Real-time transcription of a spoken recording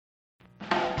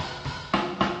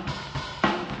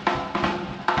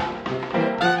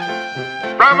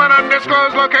From an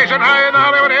undisclosed location high in the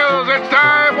Hollywood Hills, it's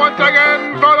time once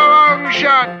again for the long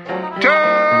shot.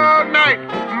 Tonight,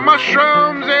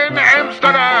 mushrooms in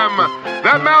Amsterdam.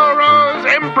 The Melrose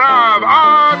Improv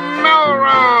on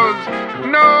Melrose.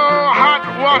 No hot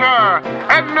water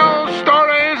and no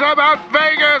stories about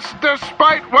Vegas,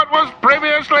 despite what was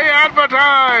previously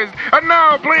advertised. And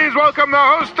now, please welcome the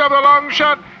host of the long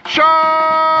shot,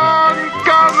 Sean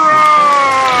Conroy.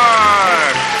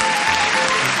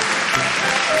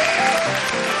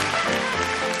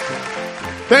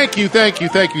 Thank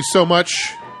you so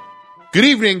much. Good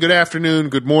evening, good afternoon,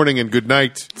 good morning, and good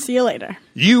night. See you later.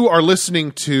 You are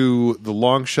listening to The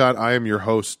Long Shot. I am your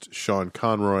host, Sean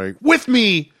Conroy. With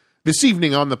me this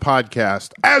evening on the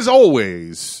podcast, as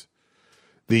always,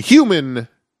 the human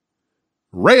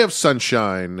ray of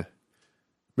sunshine,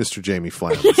 Mr. Jamie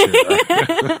Flanders here.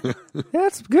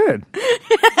 That's good.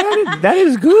 That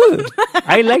is good.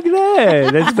 I like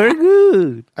that. That's very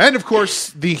good. And, of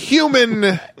course, the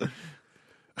human...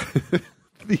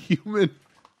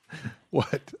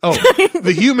 What? Oh,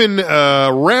 the human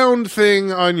round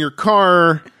thing on your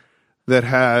car that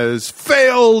has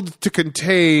failed to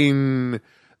contain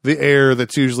the air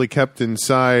that's usually kept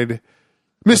inside.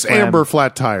 Miss Amber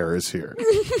Flat Tire is here.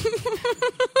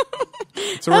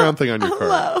 It's a round thing on your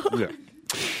car.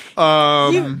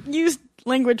 Yeah. You used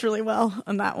language really well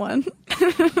on that one.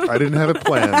 I didn't have it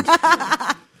planned.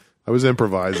 I was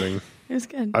improvising. It was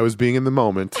good. I was being in the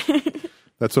moment.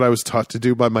 That's what I was taught to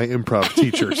do by my improv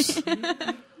teachers.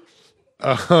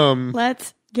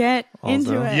 Let's get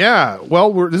into it. Yeah.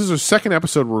 Well, this is our second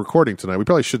episode we're recording tonight. We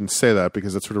probably shouldn't say that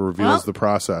because that sort of reveals the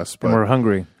process. But and we're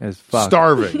hungry as fuck.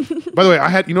 Starving. By the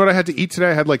way, you know what I had to eat today?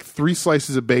 I had like 3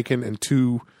 slices of bacon and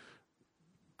 2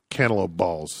 cantaloupe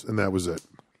balls, and that was it.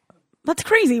 That's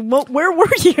crazy. Well, where were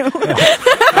you?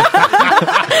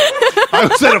 I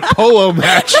was at a polo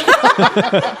match.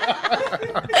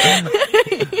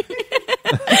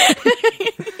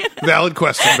 Valid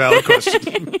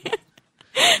question.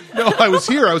 No, I was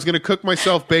here. I was going to cook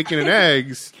myself bacon and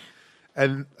eggs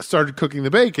and started cooking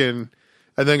the bacon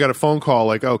and then got a phone call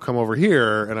like, oh, come over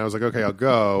here. And I was like, okay, I'll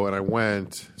go. And I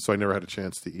went. So I never had a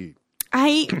chance to eat.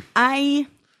 I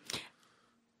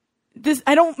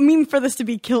don't mean for this to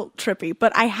be guilt trippy,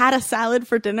 but I had a salad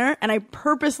for dinner and I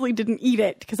purposely didn't eat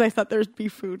it because I thought there'd be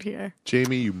food here.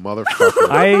 Jamie, you motherfucker.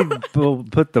 I will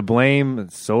put the blame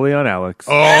solely on Alex.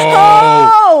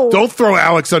 Oh! Don't throw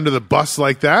Alex under the bus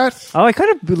like that. Oh, I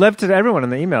kind of left it to everyone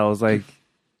in the email. I was like,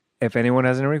 if anyone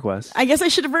has any requests. I guess I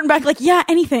should have written back like, yeah,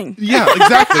 anything. Yeah,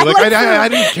 exactly. Like I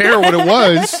didn't care what it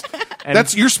was.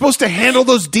 You're supposed to handle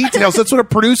those details. That's what a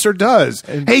producer does.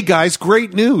 Hey guys,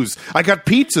 great news! I got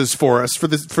pizzas for us for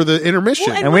the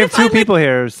intermission. Well, and we have 2 people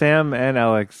here, Sam and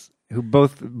Alex, who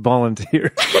both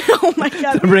volunteered. Oh my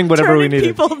god! To bring whatever we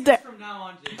needed. From now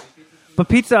on, but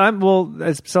pizza,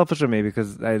 it's selfish of me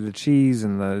because I had the cheese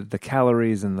and the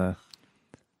calories and the.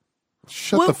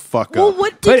 Shut the fuck up.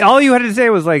 But all you had to say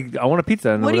was like, I want a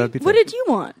pizza. And what did you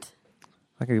want?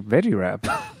 Like a veggie wrap.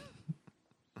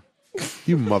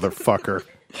 You motherfucker.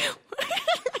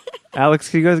 Alex,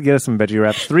 can you guys get us some veggie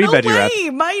wraps? 3 veggie wraps.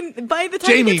 By the time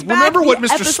Jamie, remember what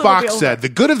Mr. Spock said. The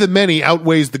good of the many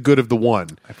outweighs the good of the one.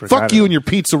 Fuck you and your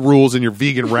pizza rules and your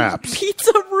vegan wraps.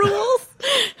 Pizza rules?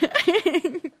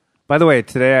 By the way,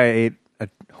 today I ate a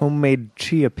homemade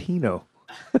ciappino.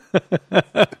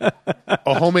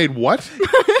 A homemade what?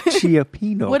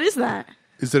 Ciappino. What is that?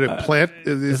 Is it a plant?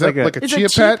 Is that like a chia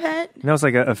It's pet? No, it's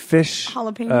like a fish,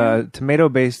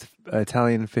 tomato-based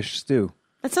Italian fish stew.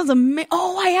 That sounds amazing.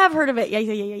 Oh, I have heard of it.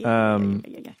 Yeah.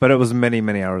 But it was many,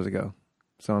 many hours ago.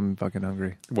 So I'm fucking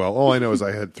hungry. Well, all I know is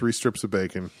I had 3 strips of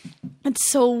bacon. It's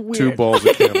so weird. 2 balls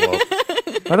of cantaloupe.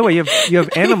 By the way, you have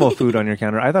animal food on your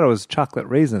counter. I thought it was chocolate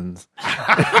raisins.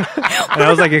 And I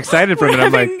was like excited for it.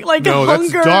 I'm like no,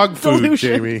 that's dog food,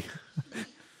 delusion. Jamie.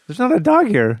 There's not a dog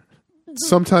here.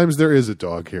 Sometimes there is a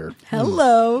dog here.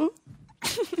 Hello.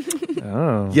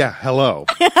 Oh. Yeah, hello.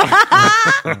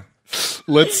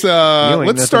 Let's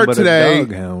start today.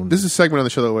 This is a segment on the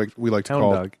show that we like to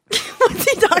call. Dog. What's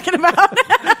he talking about?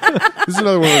 This is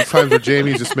another one of those times where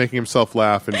Jamie's just making himself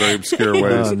laugh in very obscure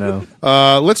ways. Oh,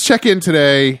 no. Let's check in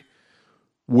today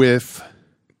with...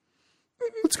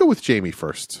 Let's go with Jamie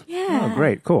first. Yeah. Oh,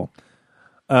 great. Cool.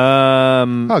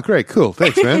 Oh, great. Cool.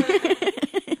 Thanks, man.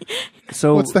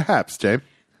 So what's the haps, James?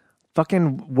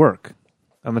 Fucking work.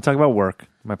 I'm going to talk about work.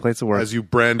 My place of work. As you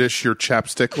brandish your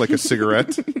chapstick like a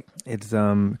cigarette. It's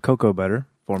cocoa butter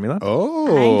formula.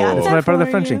 Oh. It's my part of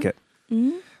the Frenching kit.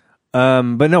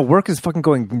 Mm-hmm. But no, work is fucking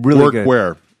going really good. Work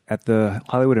where? At the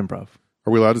Hollywood Improv.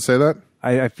 Are we allowed to say that?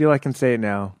 I feel I can say it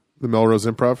now. The Melrose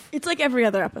Improv? It's like every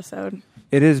other episode.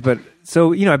 It is, but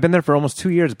so, I've been there for almost 2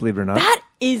 years, believe it or not. That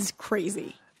is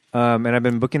crazy. And I've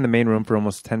been booking the main room for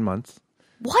almost 10 months.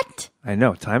 What? I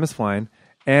know, time is flying.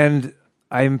 And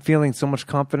I'm feeling so much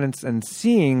confidence and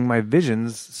seeing my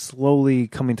visions slowly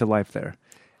coming to life there.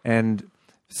 And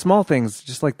small things,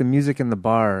 just like the music in the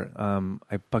bar.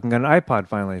 I fucking got an iPod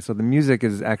finally, so the music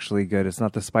is actually good. It's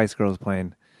not the Spice Girls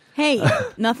playing. Hey,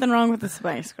 nothing wrong with the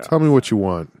Spice Girls. Tell me what you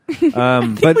want.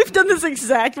 But We've done this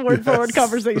exact word-forward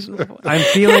conversation before.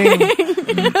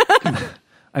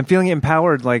 I'm feeling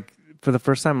empowered, like, for the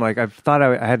first time. Like, I've thought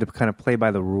I had to kind of play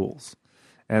by the rules.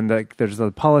 And, like, there's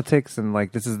the politics, and,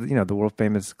 like, this is, the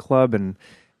world-famous club, and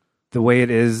the way it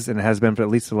is, and it has been for at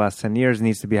least the last 10 years,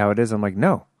 needs to be how it is. I'm like,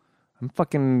 no. I'm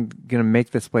fucking going to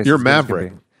make this place. You're a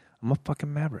maverick. I'm a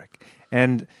fucking maverick.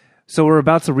 And so we're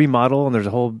about to remodel, and there's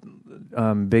a whole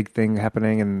big thing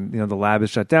happening, and, the lab is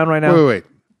shut down right now. Wait.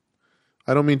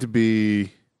 I don't mean to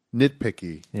be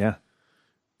nitpicky. Yeah.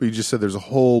 But you just said there's a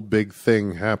whole big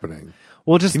thing happening.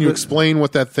 Well, Can you explain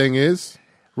what that thing is?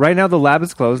 Right now, the lab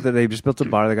is closed. They just built a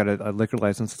bar. They got a liquor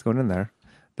license that's going in there.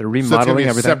 They're remodeling So it's gonna be a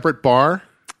everything. separate bar?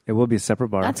 It will be a separate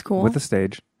bar. That's cool. With a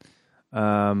stage.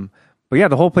 But yeah,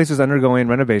 the whole place is undergoing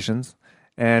renovations,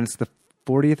 and it's the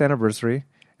 40th anniversary,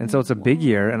 and so it's a big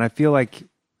year. And I feel like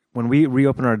when we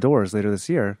reopen our doors later this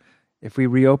year, if we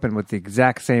reopen with the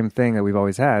exact same thing that we've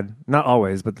always had, not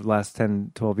always, but the last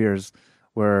 10, 12 years,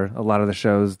 where a lot of the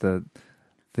shows, the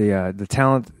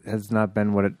talent has not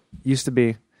been what it used to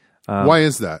be. Why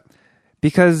is that?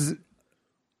 Because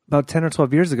about 10 or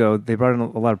 12 years ago, they brought in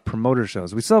a lot of promoter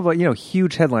shows. We still have,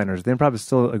 huge headliners. The Improv is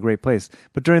still a great place.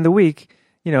 But during the week,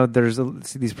 there's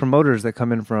these promoters that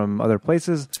come in from other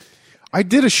places. I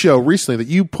did a show recently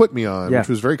that you put me on, Yeah. which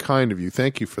was very kind of you.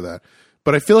 Thank you for that.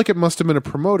 But I feel like it must have been a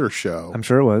promoter show. I'm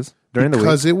sure it was during the week.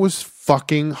 Because it was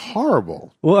fucking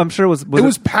horrible. Well, I'm sure it was. It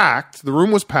was packed. The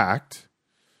room was packed.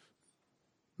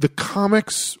 The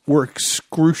comics were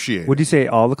excruciating. Would you say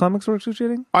all the comics were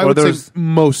excruciating? I would say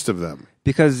most of them.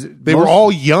 Because They were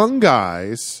all young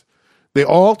guys. They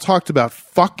all talked about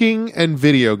fucking and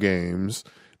video games.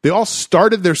 They all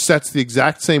started their sets the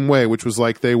exact same way, which was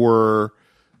like they were,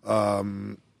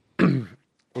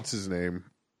 what's his name?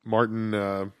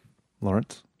 Martin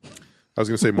Lawrence. I was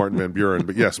going to say Martin Van Buren,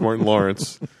 but yes, Martin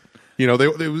Lawrence. They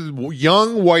was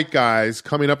young white guys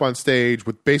coming up on stage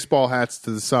with baseball hats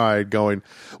to the side going,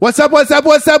 "What's up, what's up,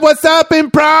 what's up, what's up,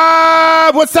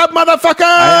 improv? What's up,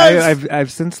 motherfuckers?"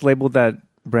 I've since labeled that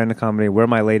brand of comedy, Where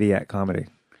My Lady At comedy.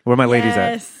 Where My Lady's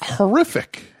At.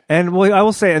 Horrific. And well, I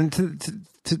will say, and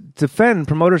to defend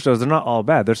promoter shows, they're not all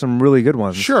bad. There's some really good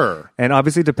ones. Sure. And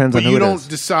obviously it depends on who you it don't is.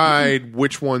 decide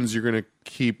which ones you're going to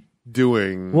keep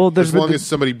doing. Well, as long as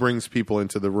somebody brings people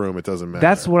into the room, it doesn't matter.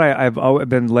 That's what I've always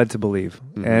been led to believe.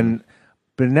 Mm-hmm.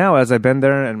 But now, as I've been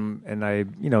there, and I,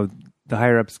 the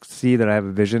higher ups see that I have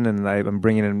a vision, and I'm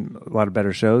bringing in a lot of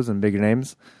better shows and bigger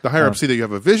names. The higher ups see that you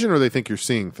have a vision, or they think you're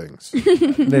seeing things.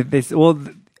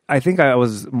 I think I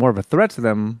was more of a threat to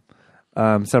them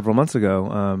several months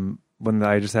ago. When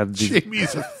I just have these...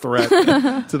 Jamie's a threat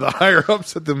to the higher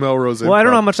ups at the Melrose Improv. Well, I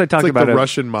don't know how much I talked about the it.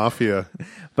 Russian mafia.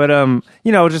 But,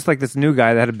 just like this new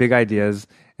guy that had big ideas,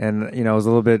 and, I was a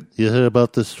little bit... You hear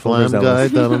about this flam guy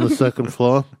down on the second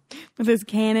floor? With his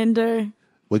cannonder.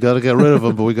 We got to get rid of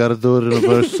him, but we got to do it in a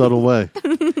very subtle way.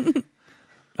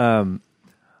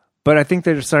 But I think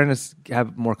they're starting to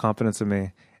have more confidence in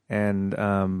me. And,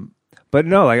 but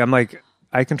no,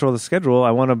 I control the schedule. I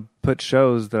want to put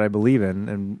shows that I believe in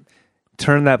and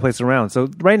turn that place around. So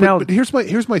now, but here's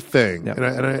my thing, Yeah.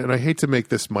 and I hate to make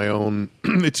this my own.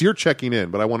 It's your checking in,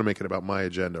 but I want to make it about my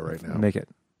agenda right now. make it.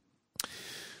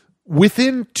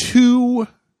 Within 2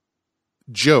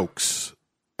 jokes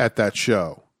at that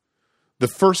show, the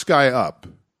first guy up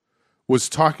was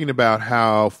talking about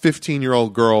how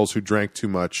 15-year-old girls who drank too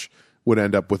much would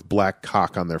end up with black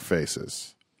cock on their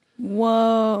faces.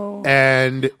 Whoa.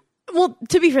 And Well,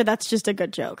 to be fair, that's just a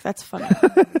good joke. That's funny.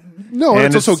 no, and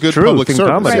it's also good truth public in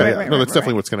service. comedy. Yeah, Right, yeah. right, No, right, that's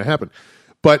definitely right. what's going to happen.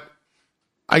 But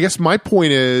I guess my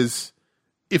point is,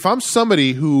 if I'm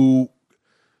somebody who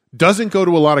doesn't go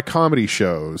to a lot of comedy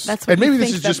shows, That's what and maybe you this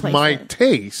think is that just place my is.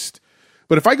 taste,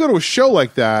 but if I go to a show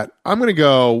like that, I'm going to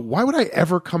go, why would I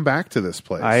ever come back to this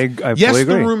place? I yes, fully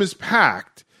the agree. room is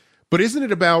packed, but isn't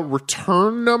it about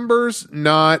return numbers,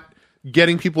 not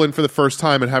getting people in for the first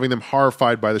time and having them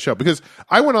horrified by the show? Because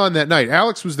I went on that night.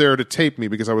 Alex was there to tape me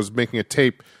because I was making a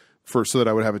tape so that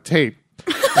I would have a tape.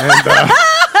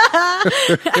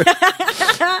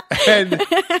 And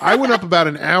I went up about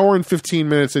an hour and 15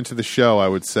 minutes into the show, I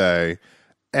would say,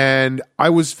 and I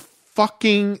was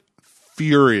fucking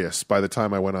furious by the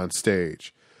time I went on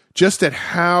stage. just at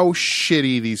how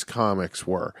shitty these comics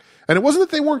were. And it wasn't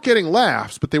that they weren't getting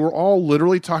laughs, but they were all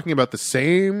literally talking about the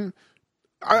same.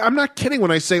 I'm not kidding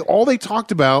when I say all they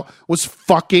talked about was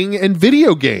fucking and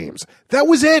video games. That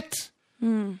was it.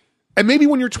 And maybe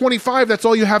when you're 25, that's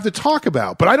all you have to talk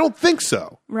about. But I don't think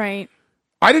so. Right.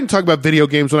 I didn't talk about video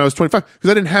games when I was 25 because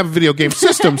I didn't have a video game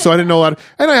system, so I didn't know a lot.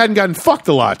 And I hadn't gotten fucked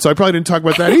a lot, so I probably didn't talk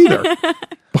about that either.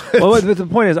 Well, the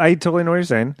point is, I totally know what you're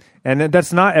saying, and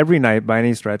that's not every night by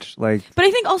any stretch. Like, But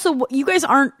I think also you guys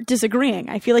aren't disagreeing.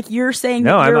 I feel like you're saying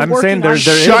No, that you're I'm working saying on there is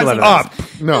Shut a lot of up.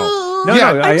 No. no,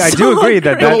 Yeah, no, I'm I so do agree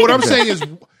that. agree. No, what I'm saying is,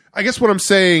 I guess what I'm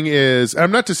saying is, and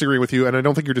I'm not disagreeing with you, and I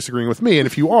don't think you're disagreeing with me. And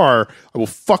if you are, I will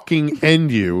fucking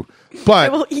end you. I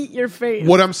But will eat your face.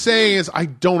 what I'm saying is, I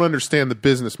don't understand the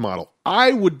business model.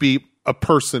 I would be a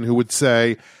person who would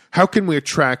say, how can we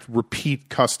attract repeat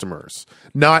customers?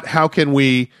 Not how can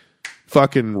we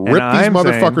fucking rip these I'm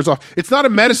motherfuckers off. It's not a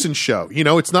medicine show. You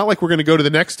know, it's not like we're going to go to the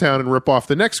next town and rip off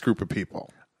the next group of people.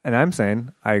 And I'm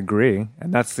saying I agree,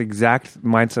 and that's the exact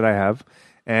mindset I have.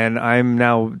 And I'm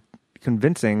now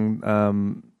convincing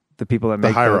the people that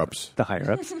make higher-ups. the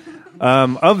higher ups,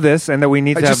 of this, and that we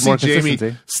need I to have just more see Jamie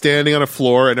consistency. standing on a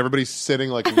floor and everybody's sitting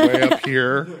like way up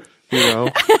here. You know,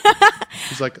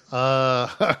 he's like,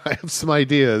 I have some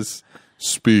ideas.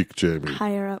 Speak, Jamie.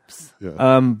 Higher ups. Yeah.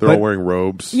 They're but- all wearing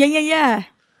robes. Yeah.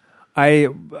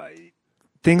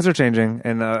 Things are changing,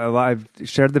 and I've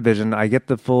shared the vision. I get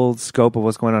the full scope of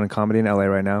what's going on in comedy in LA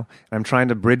right now. And I'm trying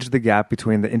to bridge the gap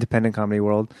between the independent comedy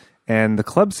world and the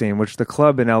club scene, which the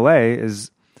club in LA is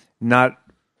not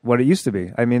what it used to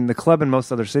be. I mean, the club in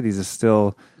most other cities is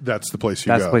still That's the place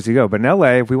you that's go. the place you go. But in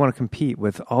LA, if we want to compete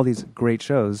with all these great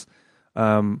shows,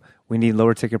 we need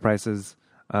lower ticket prices.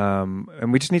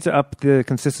 And we just need to up the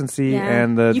consistency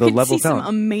and the you could level see of talent.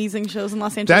 some amazing shows in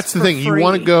Los Angeles. That's the for thing. You free.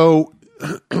 want to go,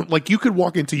 like, you could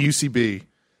walk into UCB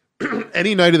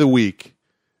any night of the week,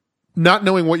 not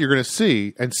knowing what you're going to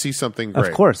see, and see something great.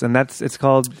 Of course, and it's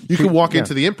called. You can walk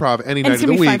into the Improv any And night it's of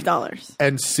the gonna be week $5.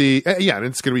 and see. Yeah, and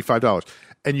it's going to be $5.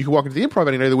 And you can walk into the Improv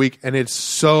any night of the week, and it's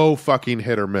so fucking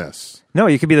hit or miss. No,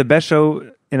 you could be the best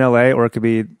show in LA, or it could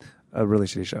be a really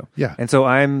shitty show. Yeah. And so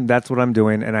that's what I'm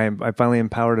doing, and I finally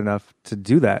empowered enough to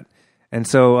do that. And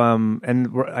so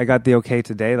I got the okay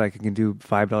today, like I can do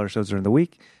 $5 shows during the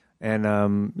week, and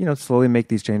slowly make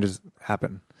these changes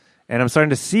happen. And I'm starting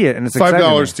to see it, and it's exciting me.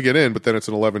 $5 to get in, but then it's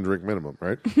an 11 drink minimum,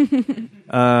 right?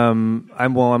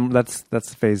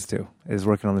 That's phase 2 is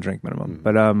working on the drink minimum,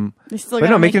 but They still no,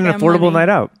 gotta making make an that affordable money. night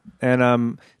out,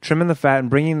 and trimming the fat and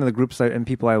bringing in the groups and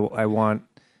people I want,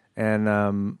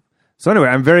 and so anyway,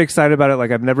 I'm very excited about it.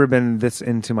 Like I've never been this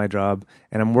into my job,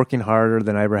 and I'm working harder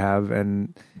than I ever have.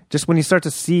 And just when you start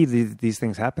to see these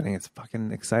things happening, it's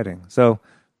fucking exciting. So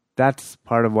that's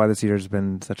part of why this year has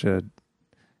been such a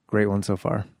great one so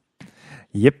far.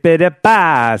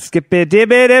 Yippity-ba,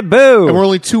 skippity-bibbity-boo. And we're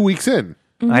only 2 weeks in.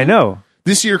 I know.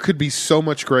 This year could be so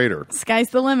much greater. Sky's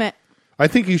the limit. I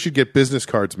think you should get business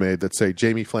cards made that say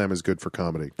Jamie Flam is good for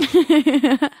comedy.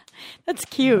 That's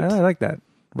cute. I like that.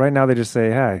 Right now they just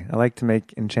say, "Hi, I like to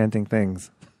make enchanting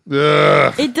things."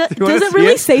 Ugh. It does wanna it see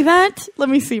really it? say that? Let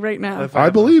me see right now. I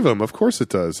believe him. Of course it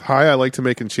does. Hi, I like to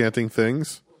make enchanting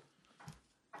things.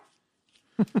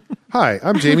 Hi,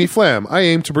 I'm Jamie Flam. I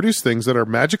aim to produce things that are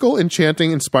magical,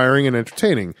 enchanting, inspiring, and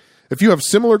entertaining. If you have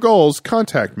similar goals,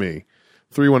 contact me.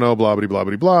 310 blah blah blah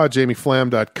blah blah.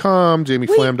 JamieFlam.com,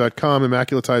 JamieFlam.com,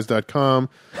 Immaculatize.com.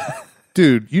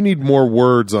 Dude, you need more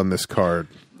words on this card.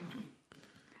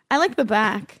 I like the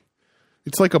back.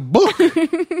 It's like a book.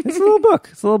 It's a little book.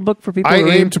 It's a little book for people. I to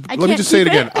aim read. to. I Let me can't just say it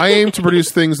keep again. it. I aim to produce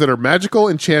things that are magical,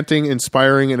 enchanting,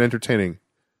 inspiring, and entertaining.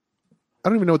 I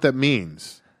don't even know what that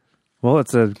means. Well,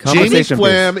 it's a Jamie conversation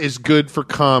Flam piece. is good for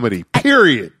comedy.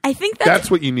 Period. I think That's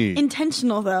what you need.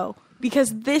 intentional though,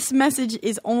 because this message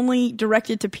is only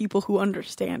directed to people who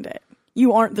understand it.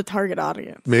 You aren't the target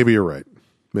audience. Maybe you're right.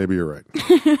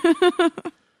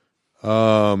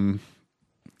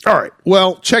 All right.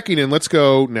 Well, checking in. Let's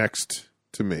go next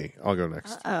to me. I'll go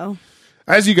next. Oh,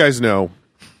 As you guys know,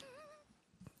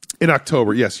 in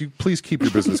October, yes, you please keep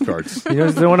your business cards. You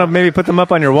guys don't want to maybe put them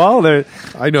up on your wall? I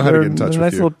know how to They're get in touch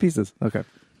nice with little you, pieces. Okay.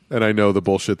 and I know the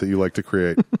bullshit that you like to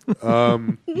create.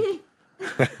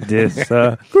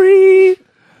 Disagree.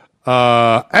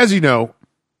 As you know,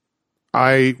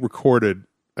 I recorded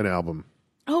an album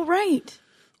oh right.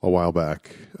 a while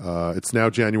back. It's now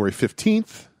January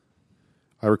 15th.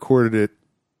 I recorded it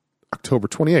October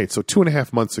 28th, so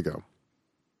 2.5 months ago.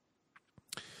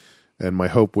 And my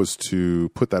hope was to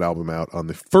put that album out on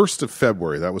the 1st of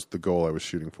February. That was the goal I was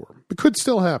shooting for. It could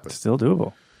still happen. Still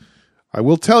doable. I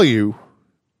will tell you,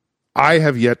 I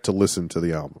have yet to listen to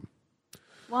the album.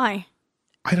 Why?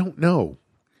 I don't know.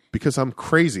 Because I'm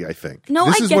crazy, I think. No,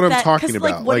 this I is get what that, I'm talking 'cause,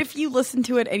 about. Like, what if you listen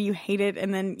to it and you hate it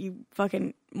and then you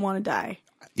fucking want to die?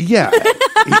 Yeah.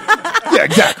 Yeah,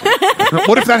 exactly.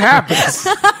 What if that happens?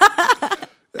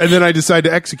 And then I decide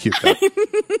to execute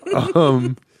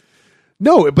that.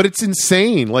 No, but it's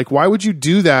insane. Like, why would you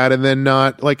do that and then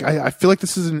not... Like, I feel like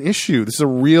this is an issue. This is a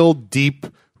real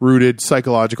deep-rooted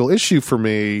psychological issue for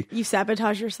me. You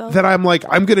sabotage yourself? That I'm like,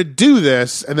 I'm going to do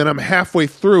this, and then I'm halfway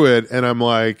through it, and I'm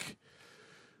like...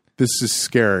 This is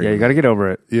scary. Yeah, you got to get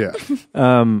over it. Yeah.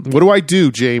 What do I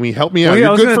do, Jamie? Help me out.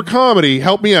 You're good for comedy.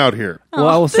 Help me out here. Well,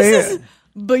 I will say this is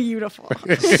beautiful.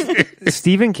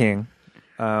 Stephen King,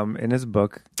 in his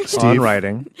book on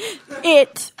writing, he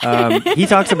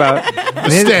talks about The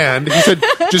Stand. He said,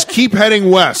 just keep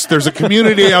heading west. There's a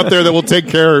community out there that will take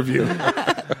care of you.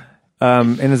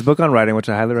 In his book on writing, which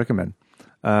I highly recommend,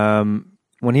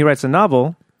 when he writes a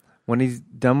novel, when he's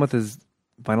done with his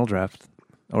final draft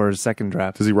or his second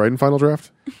draft, Does he write in Final Draft?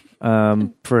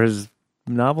 for his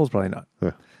novels, probably not.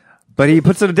 Yeah. But he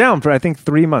puts it down for, I think,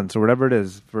 3 months or whatever it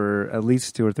is, for at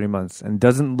least 2 or 3 months, and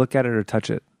doesn't look at it or touch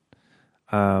it,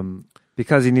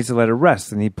 because he needs to let it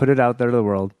rest, and he put it out there to the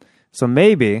world. So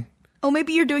maybe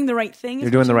maybe you're doing the right thing. you're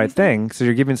doing the right thing, so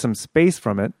you're giving some space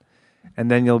from it,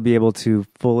 and then you'll be able to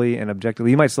fully and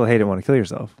objectively. You might still hate it and want to kill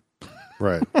yourself.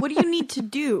 Right. What do you need to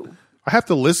do? I have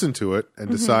to listen to it and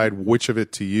decide which of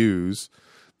it to use.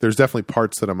 There's definitely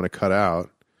parts that I'm going to cut out.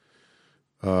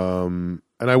 And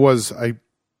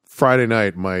Friday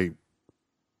night, my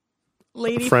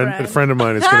Lady a friend of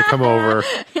mine is going to come over.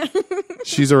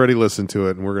 She's already listened to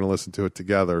it, and we're going to listen to it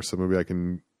together. So maybe I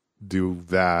can do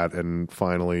that and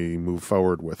finally move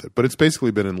forward with it. But it's basically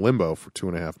been in limbo for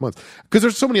 2.5 months because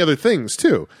there's so many other things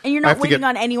too. And you're not waiting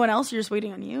on anyone else. You're just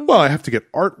waiting on you. Well, I have to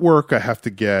get artwork. I have to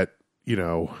get,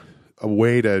 a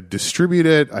way to distribute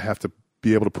it. I have to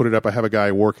be able to put it up. I have a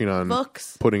guy working on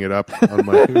Books. putting it up on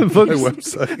my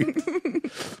website.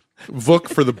 Book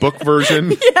for the book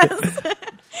version. Yes.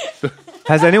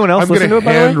 Has anyone else I'm going listened to to it,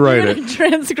 by the way? handwrite it.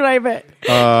 Transcribe it.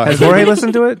 Has Jorge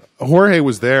listened to it? Jorge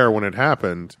was there when it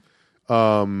happened. I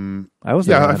was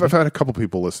there. Yeah, when it I've had a couple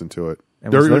people listen to it.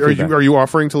 And what's their Are feedback? you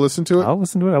offering to listen to it? I'll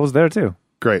listen to it. I was there too.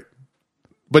 Great.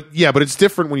 But it's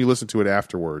different when you listen to it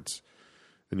afterwards.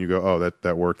 And you go, oh,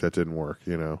 that worked, that didn't work,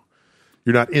 You're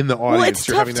not in the audience. Well, it's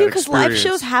you're tough having too that because live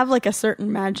experience. shows have like a certain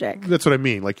magic. That's what I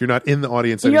mean. Like, you're not in the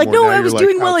audience And you're anymore. like, no, Now I was you're,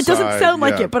 doing well. It doesn't outside. sound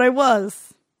like Yeah. it, but I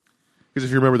was. Because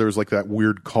if you remember, there was like that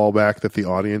weird callback that the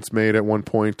audience made at one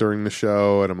point during the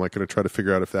show, and I'm like going to try to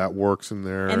figure out if that works in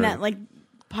there. And that like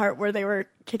part where they were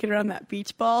kicking around that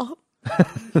beach ball.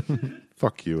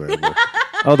 Fuck you, Amber.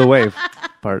 Oh, the wave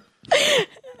part.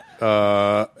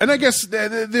 And I guess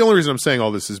the only reason I'm saying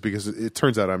all this is because it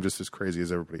turns out I'm just as crazy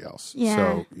as everybody else. Yeah.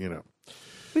 So,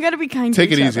 We got to be kind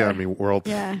take to it each easy other. on me, world.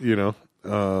 Yeah.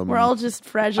 We're all just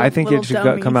fragile. I think little it should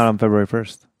dummies. come out on February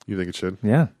 1st. You think it should?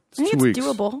 Yeah. It's I think 2 it's weeks.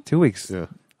 doable. 2 weeks. Yeah.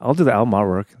 I'll do the album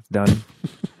artwork. It's done.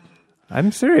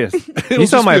 I'm serious. It'll You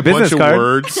saw just my be a business bunch card. of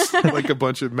words, like a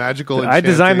bunch of magical. I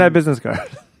designed that enchanting- business card.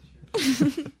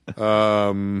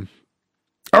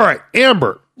 All right,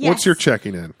 Amber. Yes. What's your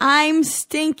checking in? I'm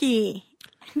stinky.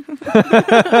 All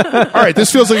right,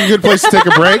 this feels like a good place to take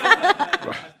a break.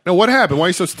 Now, what happened? Why are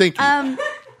you so stinky?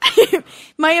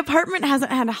 My apartment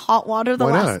hasn't had hot water the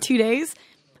Why last not? 2 days.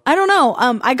 I don't know.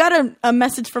 I got a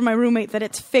message from my roommate that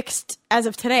it's fixed as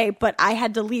of today, but I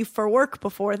had to leave for work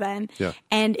before then. Yeah.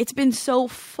 And it's been so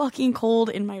fucking cold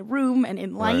in my room and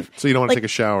in life. So you don't wanna take a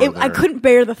shower I there. couldn't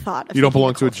bear the thought. Of You don't taking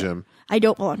belong to a cold shower. gym. I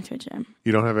don't belong to a gym.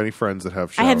 You don't have any friends that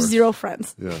have showers. I have 0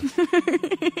 friends. Yeah.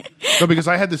 No, because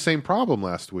I had the same problem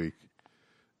last week.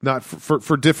 Not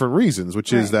for different reasons,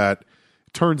 which is Right. that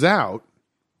it turns out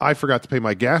I forgot to pay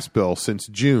my gas bill since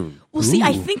June. Well, see,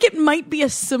 I think it might be a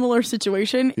similar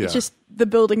situation. Yeah. It's just the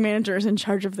building manager is in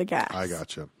charge of the gas. I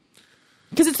gotcha.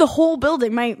 Because it's the whole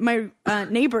building. My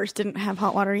neighbors didn't have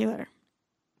hot water either.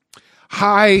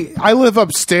 Hi, I live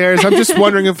upstairs. I'm just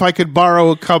wondering if I could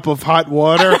borrow a cup of hot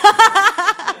water.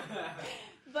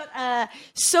 But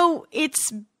so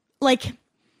it's like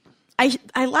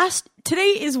today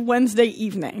is Wednesday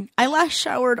evening. I last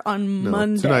showered on No,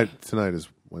 Monday. Tonight is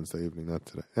Wednesday evening, not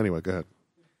today. Anyway, go ahead.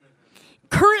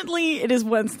 Currently, it is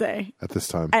Wednesday At this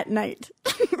time. at night.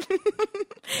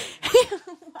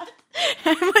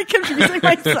 Am I confusing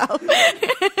myself?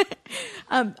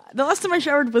 The last time I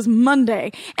showered was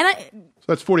Monday, and So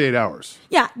that's 48 hours.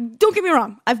 yeah, don't get me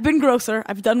wrong. I've been grosser.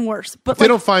 I've done worse. But If they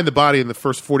don't find the body in the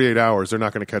first 48 hours, they're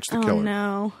not going to catch the oh killer.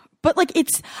 no. But like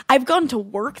I've gone to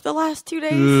work the last 2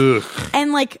 days, Ugh.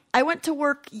 and like I went to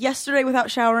work yesterday without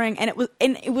showering, and it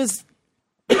was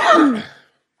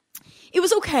it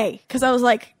was okay because I was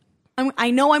like,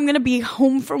 I know I'm going to be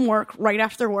home from work right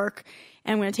after work,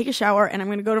 and I'm going to take a shower, and I'm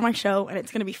going to go to my show, and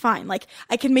it's going to be fine. Like,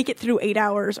 I can make it through 8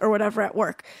 hours or whatever at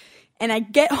work. And I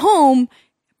get home,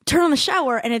 turn on the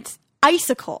shower, and it's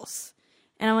icicles.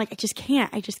 And I'm like, I just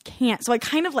can't. So I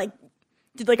kind of like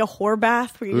did like a whore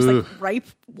bath where you just like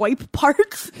wipe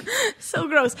parts. So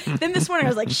gross. Then this morning I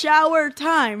was like, shower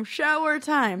time.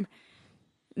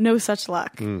 No such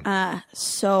luck.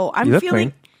 So I'm feeling...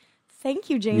 Clean.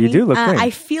 Thank you, Jamie. You do look clean. I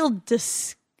feel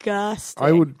disgusting.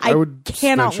 I would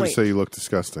cannot venture wait. say you look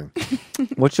disgusting.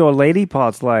 What's your lady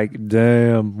parts like?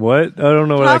 Damn. What? I don't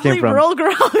know where that Probably came from. real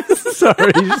gross.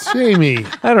 Sorry. Jamie,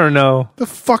 I don't know. the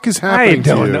fuck is I happening to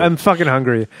don't you? know. I'm fucking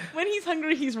hungry. When he's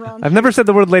hungry, he's wrong. I've never said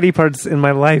the word lady parts in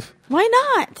my life. Why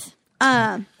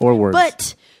not? Or words.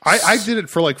 But I did it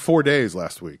for like 4 days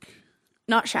last week.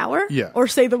 not shower? Yeah. Or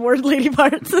say the word lady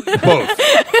parts? Both.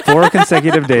 4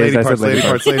 consecutive days I said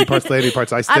lady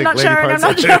parts. I stink. I'm not lady showering. I'm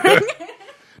parts. not showering.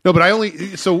 No, but I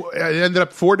ended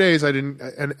up 4 days. I didn't,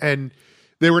 and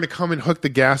they were going to come and hook the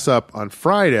gas up on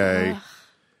Friday,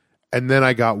 and then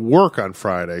I got work on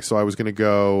Friday, so I was going to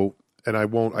go, and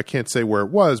I can't say where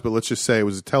it was, but let's just say it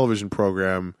was a television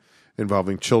program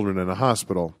involving children in a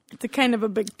hospital. It's a kind of a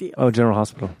big deal. Oh, General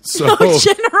Hospital. So,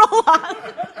 General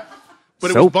hospital.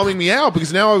 but it was bumming me out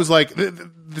because now I was like,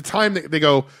 the time they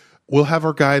go, we'll have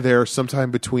our guy there sometime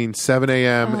between 7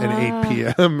 a.m. and 8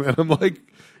 p.m., and I'm like,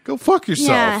 go fuck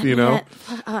yourself, you know?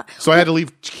 Yeah. So I had to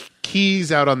leave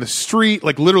keys out on the street.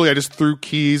 Like, literally, I just threw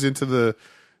keys into the,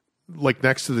 like,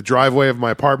 next to the driveway of my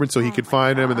apartment so he could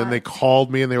find them. And then they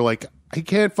called me and they were like, I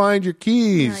can't find your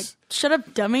keys. Like, shut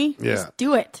up, dummy. Yeah. Just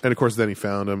do it. And, of course, then he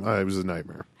found them. It was a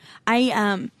nightmare.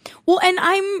 Well, and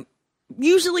I'm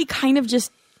usually kind of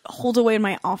just hold away in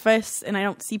my office and I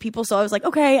don't see people. So I was like,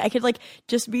 okay, I could, like,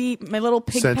 just be my little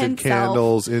pig pen Scented self.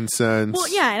 candles, incense.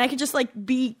 Well, yeah, and I could just, like,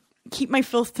 keep my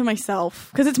filth to myself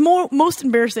because it's most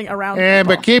embarrassing around Yeah,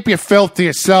 people. but keep your filth to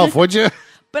yourself, would you?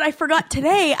 But I forgot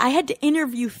today I had to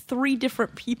interview 3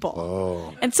 different people.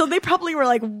 Oh. And so they probably were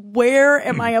like, where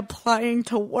am I applying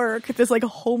to work? This like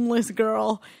homeless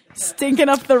girl stinking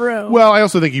up the room. Well, I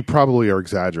also think you probably are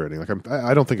exaggerating. Like,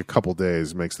 I don't think a couple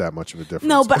days makes that much of a difference.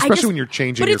 No, but especially when you're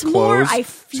changing your it's more,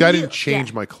 clothes. I I didn't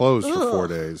change my clothes for 4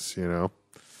 days, you know?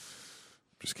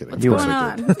 Just kidding. What's going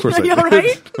I did. on? Of course Are you I all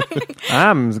did. right?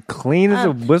 I'm clean as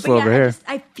a whistle But yeah, over here.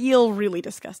 I feel really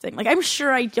disgusting. Like, I'm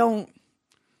sure I don't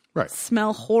Right.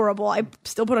 smell horrible. I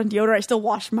still put on deodorant. I still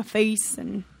wash my face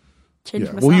and change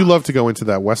Yeah. my Well, you socks. love to go into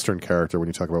that Western character when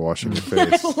you talk about washing your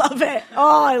face. I love it.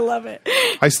 Oh, I love it.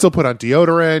 I still put on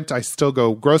deodorant. I still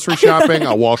go grocery shopping.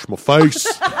 I wash my face.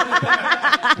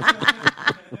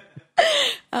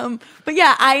 But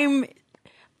yeah, I'm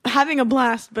having a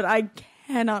blast, but I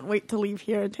cannot wait to leave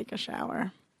here and take a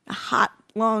shower. A hot,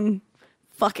 long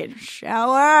fucking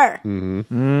shower. All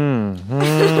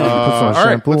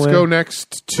right, let's go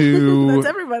next to That's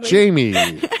everybody. Jamie.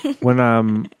 When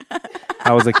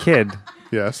I was a kid,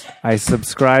 Yes. I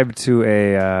subscribed to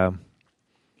a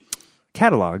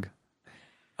catalog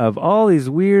of all these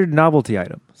weird novelty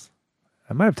items.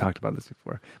 I might have talked about this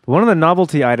before. But one of the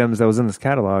novelty items that was in this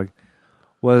catalog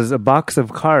was a box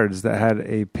of cards that had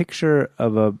a picture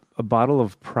of a bottle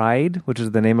of Pride, which is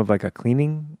the name of like a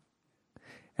cleaning,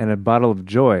 and a bottle of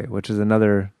Joy, which is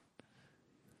another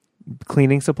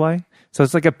cleaning supply. So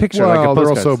it's like a picture, like a Well, they're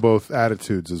postcard. also both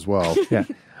attitudes as well. Yeah.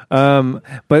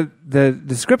 But the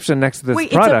description next to this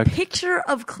Wait, product... it's a picture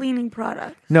of cleaning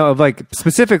products. No, of like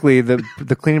specifically the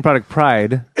cleaning product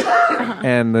Pride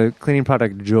and the cleaning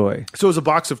product Joy. So it was a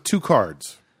box of 2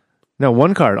 cards. No,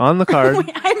 one card. On the card.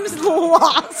 I'm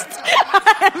lost.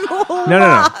 I'm lost.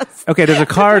 No. Okay, there's a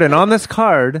card, and on this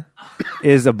card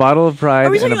is a bottle of Pride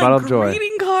Are we and a talking bottle like of Joy.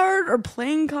 greeting card or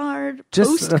playing card?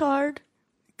 Just, Postcard?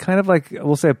 Kind of like,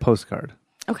 we'll say a postcard.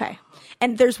 Okay.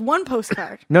 And there's one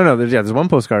postcard. No, there's one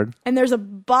postcard. And there's a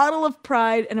bottle of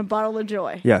Pride and a bottle of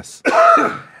Joy. Yes.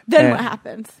 Then what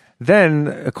happens? Then,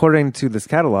 according to this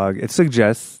catalog, it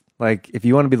suggests, like, if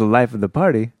you want to be the life of the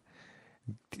party,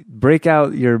 break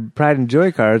out your Pride and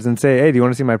Joy cards and say, hey, do you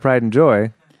want to see my Pride and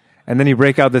Joy? And then you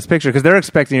break out this picture, because they're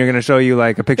expecting you're going to show you,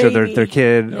 like, a picture of their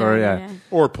kid, or,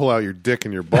 Or pull out your dick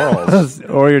and your balls.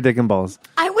 or your dick and balls.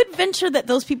 I would venture that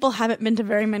those people haven't been to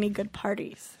very many good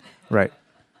parties. Right.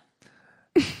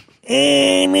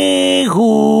 Wait.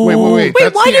 Wait,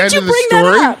 That's why the did end you of the bring story?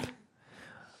 that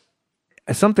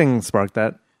up? Something sparked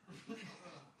that.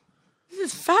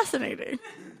 This is fascinating.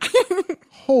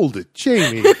 Hold it,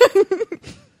 Jamie.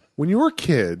 When you were a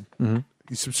kid, you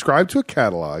subscribed to a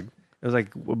catalog. It was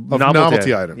like Of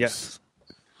novelty items. Yes.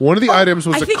 One of the items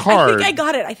was a card. I think I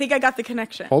got it. I think I got the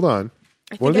connection. Hold on.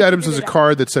 One of the items was a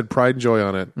card that said Pride and Joy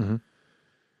on it. Mm-hmm.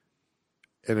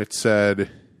 And it said,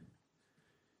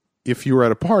 if you were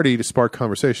at a party to spark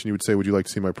conversation, you would say, would you like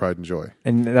to see my Pride and Joy?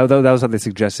 And that was how they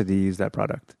suggested you use that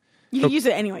product. You can use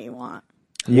it any way you want.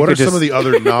 What are some of the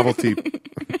other novelty?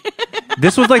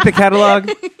 This was like the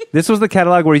catalog. This was the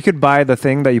catalog where you could buy the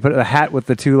thing that you put a hat with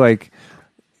the two like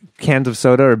cans of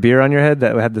soda or beer on your head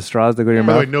that had the straws that go to your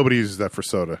By the mouth. way, nobody uses that for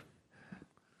soda.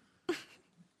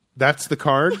 That's the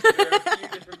card?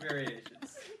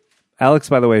 Alex,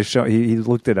 by the way, he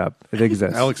looked it up. It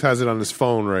exists. Alex has it on his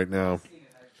phone right now.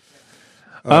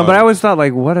 But I always thought,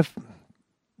 like, what a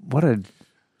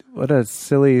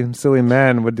silly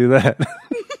man would do that.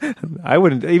 I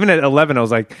wouldn't. Even at 11, I was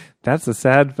like, that's a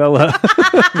sad fella.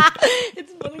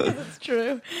 It's funny because it's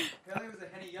true. Apparently it was a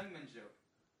Henny Youngman joke.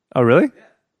 Oh, really?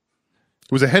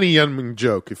 It was a Henny Youngman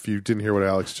joke, if you didn't hear what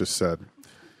Alex just said.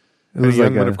 It was Henny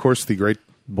like Youngman, of course, the great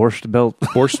Borscht Belt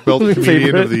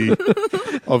comedian of the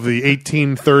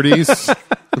 1830s.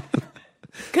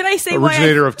 Could I say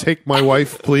originator of Take My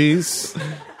Wife, Please.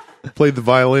 Played the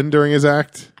violin during his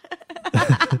act.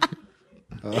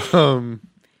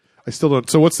 I still don't.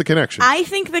 So what's the connection? I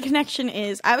think the connection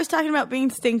is, I was talking about being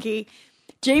stinky.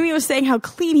 Jamie was saying how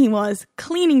clean he was.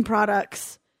 Cleaning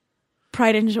products,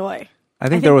 Pride and Joy. I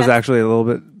think there was actually a little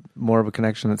bit more of a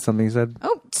connection than something you said.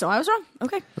 Oh, so I was wrong.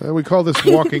 Okay. We call this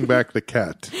walking back the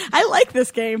cat. I like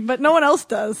this game, but no one else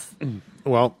does.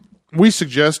 Well, we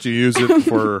suggest you use it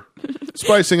for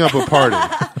spicing up a party.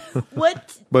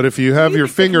 What? But if you have your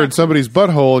finger in somebody's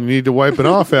butthole and you need to wipe it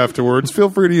off afterwards, feel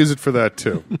free to use it for that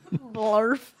too.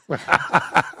 Blarf.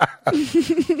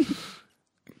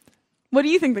 What do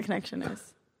you think the connection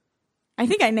is? I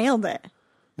think I nailed it.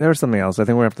 There was something else. I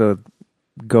think we have to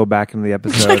go back in the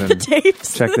episode Check the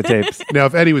tapes. check the tapes. Now,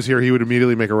 if Eddie was here, he would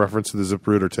immediately make a reference to the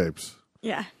Zapruder tapes.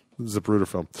 Yeah. The Zapruder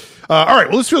film. All right.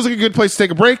 Well, this feels like a good place to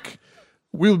take a break.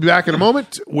 We'll be back in a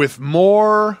moment with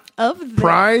more Of this.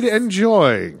 Pride and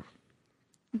Joy.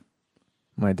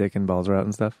 My dick and balls are out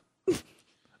and stuff.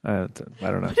 I don't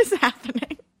know. What is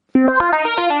happening?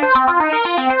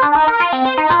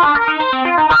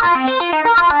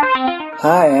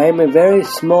 Hi, I'm a very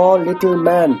small little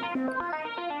man,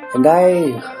 and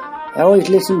I always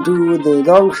listen to the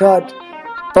Long Shot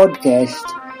podcast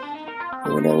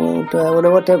when I want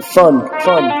to have fun.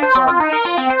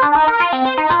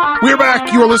 We're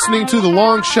back. You are listening to The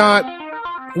Long Shot.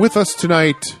 With us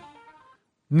tonight,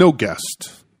 no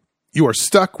guest. You are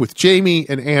stuck with Jamie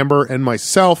and Amber and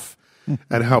myself,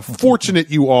 and how fortunate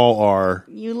you all are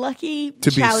You lucky to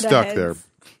be chowder stuck heads. there.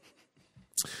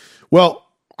 Well,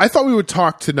 I thought we would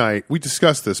talk tonight. We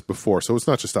discussed this before, so it's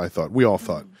not just I thought. We all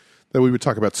thought that we would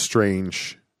talk about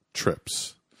strange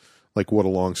trips, like what a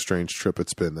long, strange trip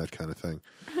it's been, that kind of thing.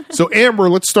 So, Amber,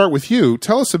 let's start with you.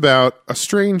 Tell us about a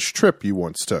strange trip you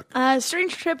once took.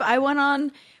 Strange trip I went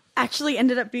on actually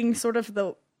ended up being sort of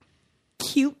the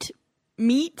cute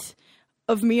meet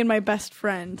of me and my best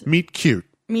friend. Meat cute.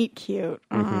 Meet cute.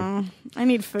 I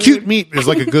need food. Cute meat is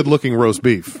like a good-looking roast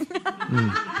beef.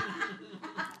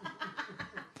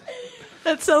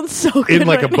 That sounds so good. In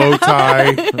like right a bow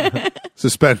tie,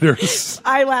 suspenders.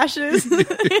 Eyelashes.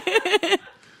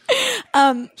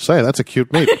 Say, that's a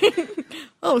cute meat.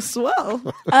 Oh, swell.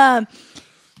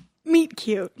 Meet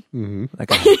cute.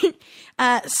 Like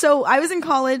So I was in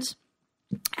college.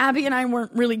 Abby and I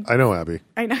weren't really. I know, Abby.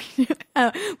 I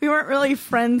know. We weren't really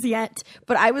friends yet,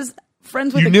 but I was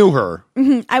friends with. You knew her.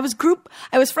 I was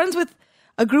friends with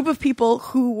a group of people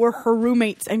who were her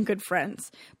roommates and good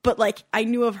friends. But like, I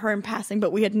knew of her in passing,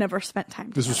 but we had never spent time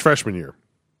together. This was freshman year.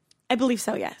 I believe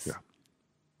so. Yes. Yeah.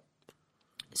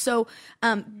 So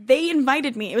they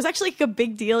invited me. It was actually like a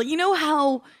big deal. You know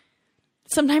how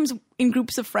sometimes in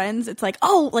groups of friends, it's like,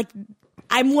 oh, like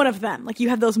I'm one of them. Like you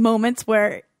have those moments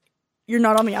where you're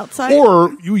not on the outside.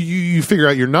 Or you figure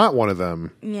out you're not one of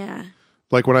them. Yeah.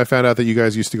 Like when I found out that you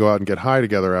guys used to go out and get high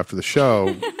together after the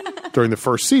show during the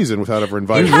first season without ever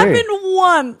inviting It me. happened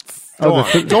once. Go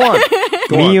on.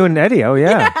 Go me, on. you, and Eddie. Oh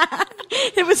yeah.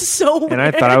 It was so weird. And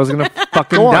I thought I was gonna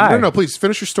fucking Go on. die. No, please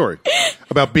finish your story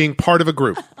about being part of a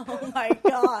group. Oh my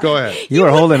God. Go ahead. You were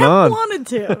holding wouldn't have on. wanted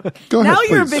to. Go ahead, now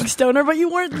you're a please. big stoner, but you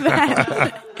weren't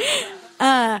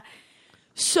that.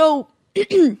 So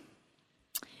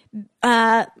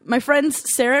my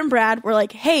friends Sarah and Brad were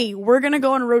like, hey, we're going to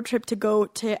go on a road trip to go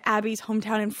to Abby's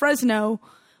hometown in Fresno.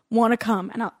 Want to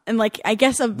come? And like, I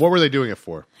guess What were they doing it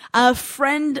for?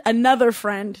 another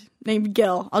friend named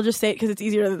Gil, I'll just say it because it's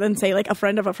easier than say like a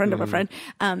friend of a friend of a friend,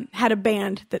 had a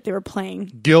band that they were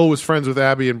playing. Gil was friends with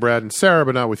Abby and Brad and Sarah,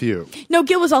 but not with you. No,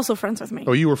 Gil was also friends with me.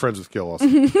 Oh, you were friends with Gil also.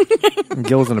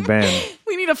 Gil's in a band.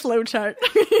 We need a flow chart.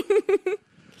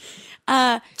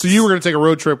 So you were going to take a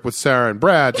road trip with Sarah and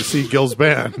Brad to see Gil's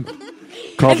band.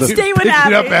 Called And stay with Picking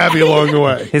Abby. up Abby along the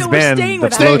way. his No, we're band, staying the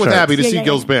with Staying with Flowcharts. Abby to Yeah, see yeah,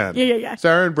 Gil's yeah. band. Yeah.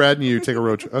 Sarah and Brad and you take a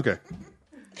road trip. Okay.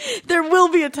 There will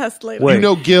be a test later. Wait. You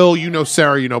know Gil, you know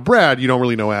Sarah, you know Brad. You don't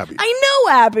really know Abby. I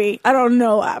know Abby. I don't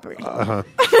know Abby. But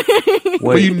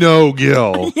Wait, you know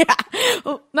Gil. Yeah.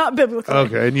 Well, not biblically.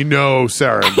 Okay, and you know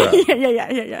Sarah and Brad.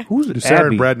 Yeah. who's Do Sarah Abby?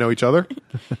 and Brad know each other?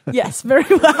 Yes, very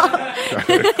well.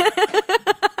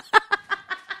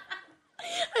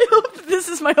 I hope this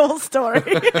is my whole story.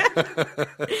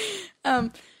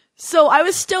 So I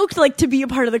was stoked, like, to be a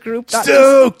part of the group.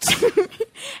 Stoked!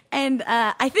 And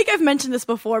I think I've mentioned this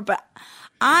before, but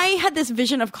I had this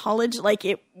vision of college like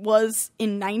it was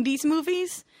in 90s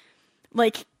movies,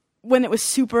 like when it was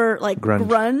super like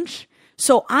grunge.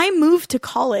 So I moved to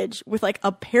college with like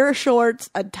a pair of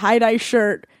shorts, a tie-dye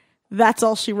shirt. That's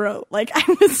all she wrote. Like I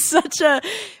was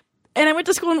and I went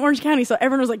to school in Orange County, so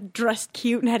everyone was like dressed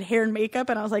cute and had hair and makeup,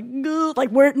 and I was like, ugh,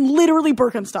 like wearing literally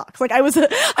Birkenstocks. Like I was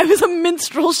a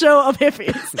minstrel show of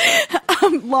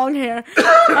hippies, long hair.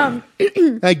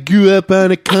 I grew up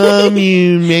on a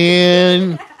commune,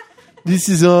 man. This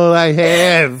is all I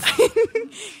have.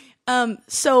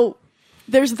 So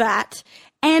there's that,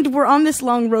 and we're on this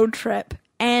long road trip.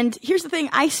 And here's the thing: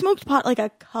 I smoked pot like a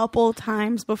couple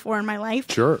times before in my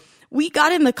life. Sure. We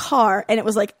got in the car, and it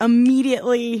was like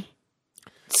immediately.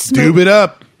 Doob it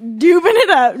up. Doobing it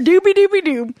up. Doobie doobie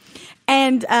doob.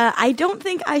 And I don't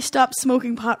think I stopped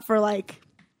smoking pot for like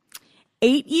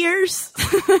 8 years.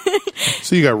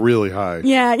 So you got really high.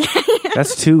 Yeah.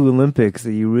 That's 2 Olympics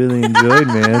that you really enjoyed,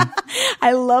 man.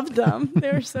 I loved them.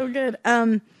 They were so good.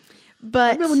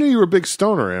 But I never knew you were a big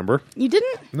stoner, Amber. you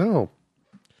didn't? No.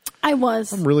 I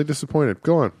was. I'm really disappointed.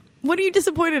 Go on. What are you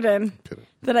disappointed in? Kidding.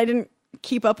 That I didn't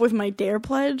keep up with my DARE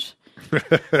pledge?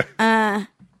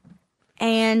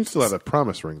 And Still have that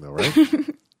promise ring, though, right?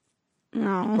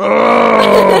 no.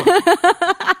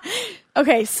 Oh!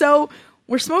 Okay, so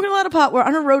we're smoking a lot of pot. We're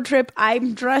on a road trip.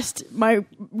 I'm dressed my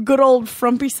good old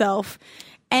frumpy self.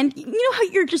 And you know how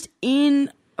you're just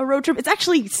in a road trip? It's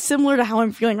actually similar to how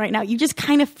I'm feeling right now. You just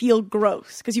kind of feel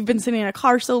gross because you've been sitting in a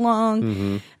car so long.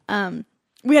 Mm-hmm.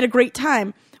 We had a great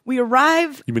time. We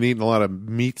arrive, You've been eating a lot of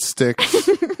meat sticks.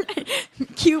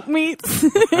 cute meats.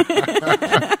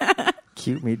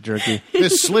 Cute meat jerky.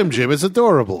 This Slim Jim is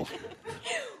adorable.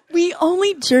 We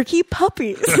only jerky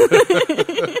puppies.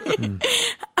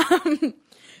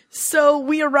 So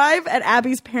we arrive at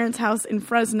Abby's parents' house in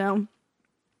Fresno,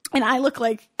 and I look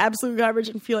like absolute garbage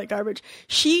and feel like garbage.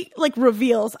 She like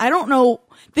reveals, I don't know,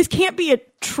 this can't be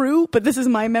true, but this is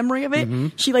my memory of it.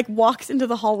 She like walks into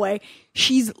the hallway.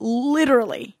 She's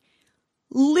literally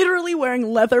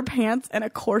wearing leather pants and a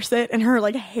corset and her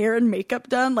like hair and makeup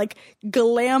done, like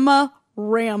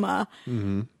glamorama.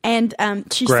 And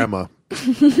she's Grandma.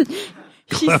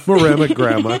 she's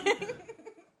Grandma.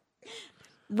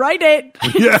 write it.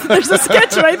 Yeah. There's a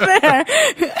sketch right there.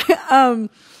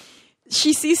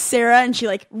 She sees Sarah and she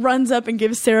like runs up and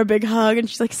gives Sarah a big hug and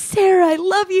she's like, Sarah, I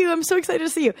love you. I'm so excited to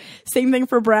see you. Same thing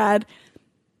for Brad.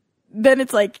 Then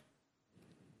it's like,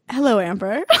 hello,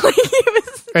 Amber. Like, it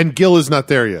was, And Gil is not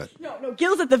there yet. no,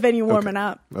 Gil's at the venue warming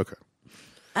up. Okay.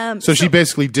 So she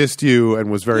basically dissed you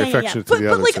and was very affectionate to the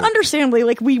But other like, two. understandably,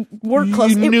 like we work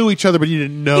close. You knew each other, but you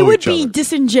didn't know it would each other. be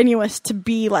disingenuous to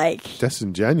be like,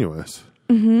 Disingenuous.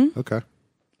 Mm-hmm. Okay.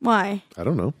 why? I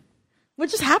don't know. What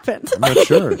just happened? I'm not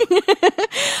sure.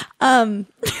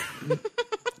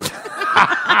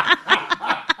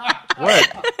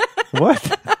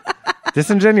 What?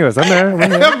 Disingenuous. I'm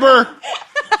there.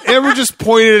 Amber just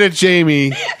pointed at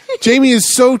Jamie. Jamie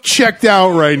is so checked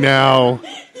out right now.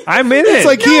 I'm in It's it.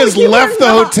 like he has you left were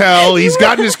the not. hotel. He's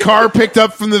gotten his car picked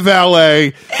up from the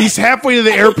valet. He's halfway to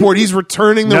the airport. He's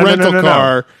returning the No, no, rental no, no, no.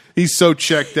 car. He's so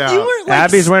checked out. You were, like,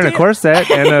 Abby's wearing a corset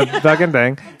and a fucking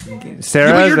thing. Yeah,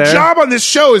 Sarah's but your there. job on this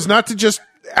show is not to just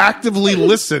actively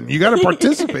listen. You got to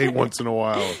participate once in a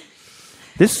while.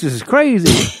 This is crazy.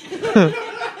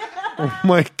 Oh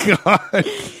my god,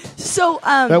 So,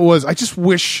 that was.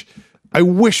 I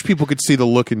wish people could see the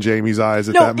look in Jamie's eyes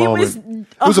at no, that moment.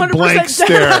 It was a blank 100%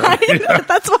 stare. dead.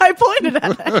 That's why I pointed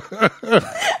at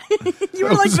it. You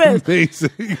were It like was this.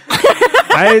 amazing.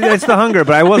 It's the hunger,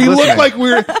 but I was He listening.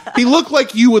 looked like He looked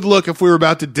like you would look if we were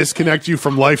about to disconnect you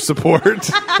from life support.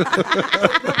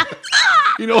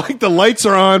 You know, like the lights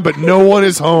are on, but no one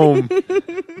is home.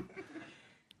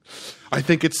 I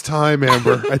think it's time,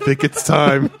 Amber. I think it's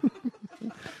time.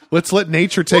 Let's let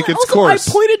nature take its Also, course.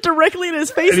 I pointed directly in his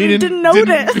face and he didn't didn't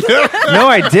notice. No,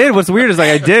 I did. What's weird is like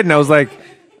I did, and I was like,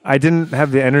 I didn't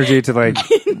have the energy to like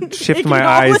shift Making my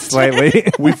all the eyes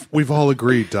slightly. We've all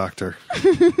agreed, Doctor.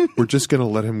 We're just going to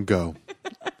let him go.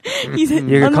 He's You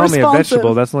can call me a unresponsive.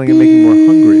 vegetable. That's only going to make me more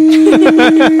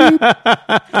hungry.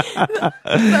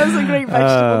 That was a great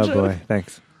vegetable joke. Boy,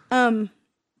 thanks.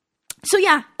 So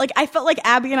yeah, like I felt like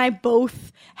Abby and I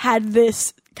both had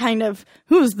this kind of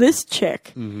who's this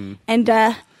chick, and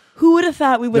who would have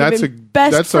thought we would have That's been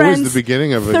best that's friends? always the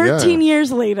beginning of it. Yeah. 13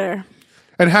 years later.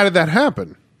 And how did that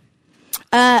happen?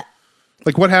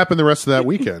 Like, what happened the rest of that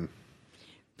weekend?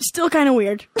 Still kind of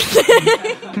weird.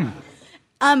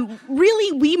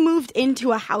 Really, we moved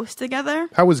into a house together.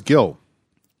 How was Gil?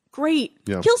 Great.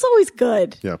 Yeah. Gil's always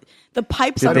good. Yeah. The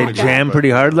pipes Did on they that guy. jam pretty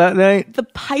hard that night? The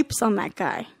pipes on that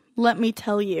guy. Let me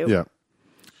tell you. Yeah.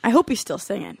 I hope he's still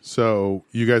singing. So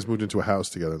you guys moved into a house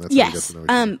together. That's how you got Yes. to know each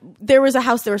other. There was a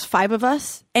house, there was 5 of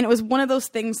us, and it was one of those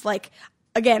things like,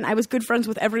 again, I was good friends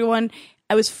with everyone.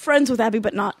 I was friends with Abby,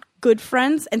 but not good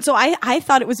friends. And so I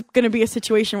thought it was going to be a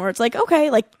situation where it's like, okay,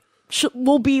 like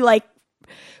we'll be like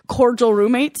cordial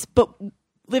roommates, but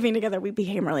living together, we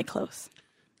became really close.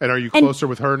 And are you closer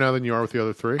with her now than you are with the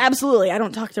other 3? Absolutely. I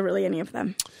don't talk to really any of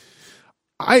them.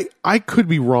 I could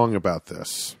be wrong about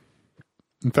this.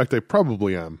 In fact, I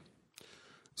probably am.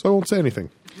 So I won't say anything.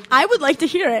 I would like to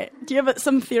hear it. Do you have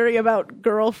some theory about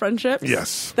girl friendships?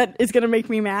 Yes. That is going to make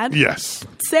me mad? Yes.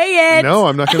 Say it. No,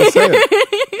 I'm not going to say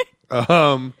it.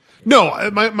 No,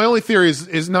 my only theory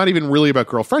is not even really about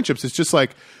girl friendships. It's just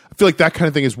like, I feel like that kind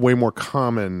of thing is way more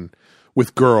common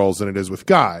with girls than it is with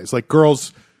guys. Like,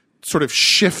 girls sort of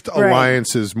shift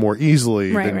alliances more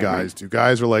easily than guys do.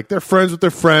 Guys are like, they're friends with their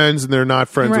friends and they're not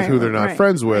friends with who they're not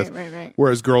friends with. Right.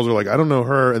 Whereas girls are like, I don't know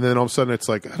her. And then all of a sudden it's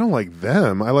like, I don't like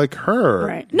them. I like her.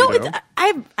 Right. No, you know?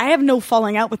 I have no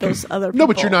falling out with those other people. No,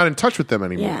 but you're not in touch with them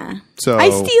anymore. Yeah. So I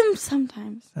see them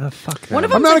sometimes. Oh, fuck that. One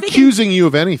of I'm them's, not I think, accusing you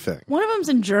of anything. One of them's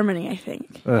in Germany, I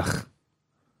think. Ugh.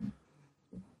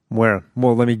 Where?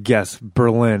 Well, let me guess.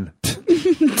 Berlin.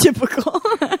 Typical.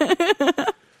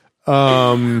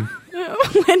 When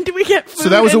do we get food So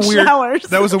that was and a weird showers?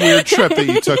 that was a weird trip that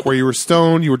you took where you were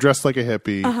stoned, you were dressed like a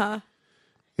hippie,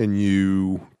 and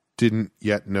you didn't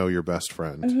yet know your best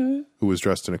friend who was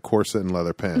dressed in a corset and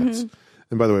leather pants.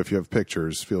 And by the way, if you have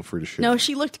pictures, feel free to share. No,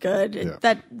 she looked good. Yeah.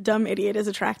 That dumb idiot is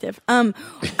attractive.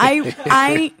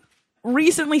 I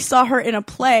recently saw her in a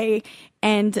play,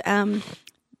 and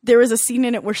there was a scene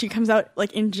in it where she comes out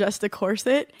like in just a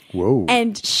corset. Whoa.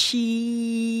 And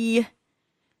she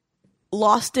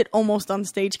lost it almost on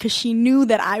stage because she knew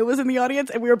that I was in the audience,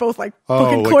 and we were both like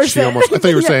fucking like corset. she almost, I thought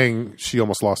you were Yeah. saying she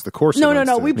almost lost the corset. No.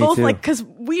 on We stage. both too. like, because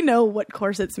we know what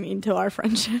corsets mean to our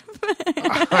friendship.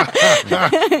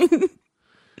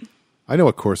 I know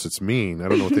what corsets mean. I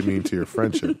don't know what they mean to your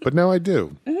friendship, but now I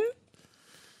do.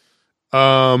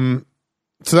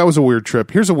 So that was a weird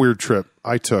trip. Here's a weird trip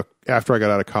I took after I got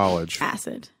out of college.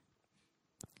 Acid.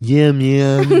 Yeah,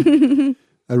 man.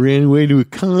 I ran away to a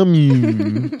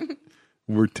commune.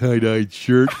 Wore tie-dyed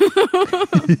shirt.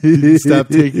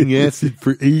 Stopped taking acid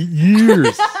for 8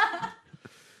 years.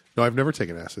 No, I've never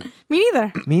taken acid. Me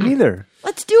neither. Me neither.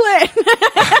 Let's do it.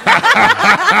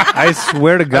 I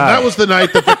swear to God. That was the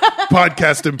night that the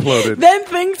podcast imploded. Then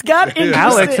things got interesting.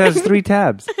 Alex has 3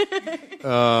 tabs.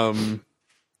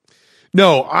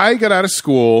 No, I got out of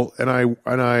school and I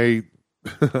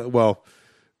well,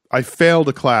 I failed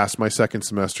a class my second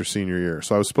semester senior year.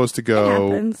 So I was supposed to go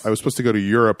happens. I was supposed to go to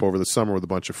Europe over the summer with a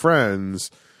bunch of friends.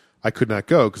 I could not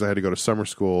go because I had to go to summer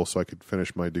school so I could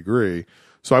finish my degree.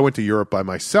 So I went to Europe by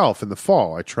myself in the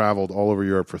fall. I traveled all over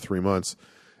Europe for 3 months,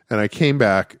 and I came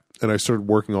back and I started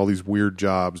working all these weird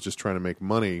jobs just trying to make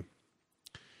money.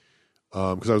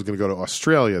 Because I was going to go to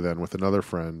Australia then with another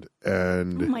friend,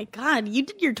 and Oh my God, you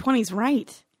did your 20s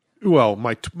right. well,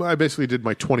 I basically did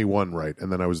my 21 right, and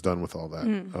then I was done with all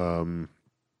that.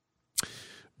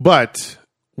 But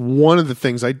one of the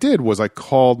things I did was I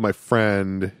called my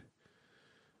friend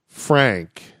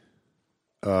Frank.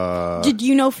 Did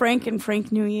you know Frank and Frank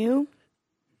knew you?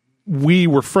 We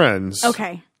were friends.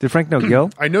 Okay. Did Frank know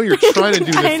Gil? I know you're trying to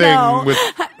do the I know. thing with,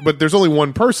 but there's only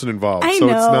one person involved, I so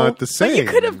know. it's not the same.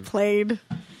 But you could have played.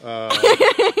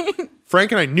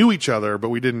 Frank and I knew each other, but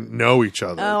we didn't know each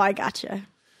other. Oh, I gotcha.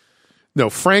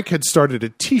 No, Frank had started a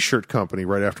T-shirt company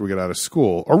right after we got out of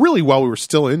school, or really while we were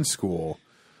still in school.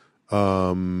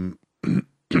 And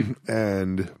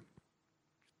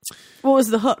What was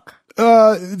the hook?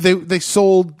 they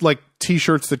sold like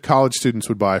T-shirts that college students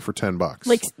would buy for $10.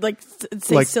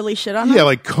 Say Like- silly shit on Yeah, them?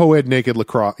 like co-ed naked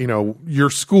lacrosse. You know,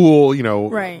 your school. You know,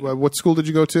 Right. What school did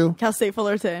you go to? Cal State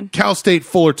Fullerton. Cal State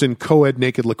Fullerton co-ed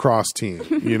naked lacrosse team.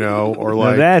 You know, or Now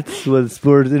like that's what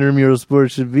sports, intramural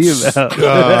sports should be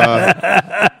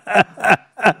about.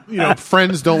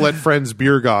 Friends Don't Let Friends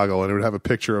beer goggle, and it would have a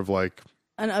picture of like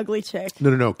An ugly chick.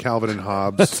 no, Calvin and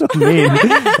Hobbes. That's so mean.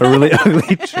 A really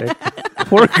ugly chick.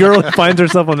 Poor girl finds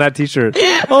herself on that T-shirt.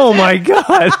 Oh my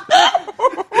god!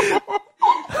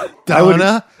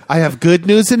 Donna, I have good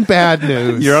news and bad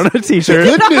news. You're on a T-shirt.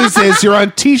 The good news is you're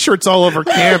on T-shirts all over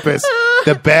campus.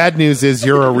 The bad news is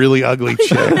you're a really ugly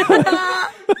chick.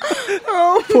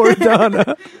 Poor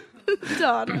Donna.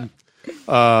 Donna.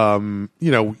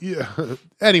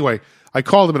 Anyway, I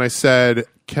called him and I said,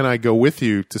 can I go with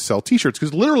you to sell T-shirts?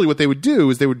 Because literally what they would do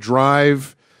is they would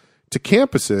drive to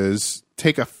campuses,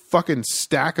 take a fucking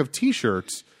stack of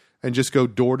T-shirts, and just go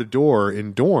door to door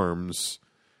in dorms.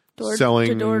 Selling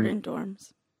to door in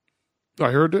dorms. I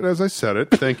heard it as I said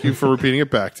it. Thank you for repeating it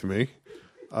back to me.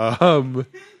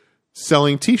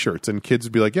 Selling T-shirts, and kids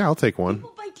would be like, yeah, I'll take one.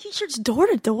 People buy T-shirts door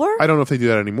to door? I don't know if they do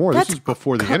that anymore. That's this was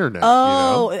before the internet.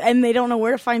 And they don't know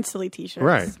where to find silly T-shirts.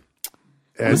 Right.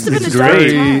 And Must have been it's a dark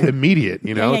very time. immediate,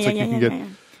 Yeah, It's yeah, like yeah, you yeah,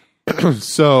 can yeah. get...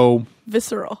 So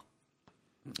Visceral.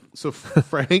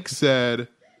 Frank said,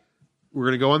 we're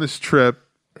going to go on this trip.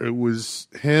 It was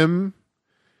him,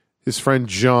 his friend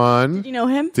John. Did you know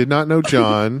him? Did not know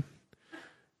John.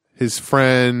 His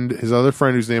other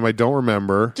friend whose name I don't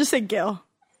remember. Just say Gil.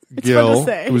 It's Gil. fun to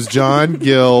say. It was John,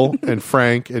 Gil, and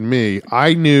Frank and me.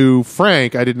 I knew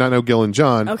Frank. I did not know Gil and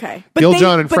John. Okay. Gil,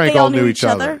 John, and Frank they all knew each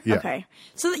other. Yeah, Okay.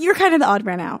 So you're kind of the odd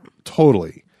man out.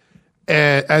 totally.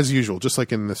 And as usual, just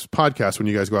like in this podcast when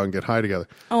you guys go out and get high together.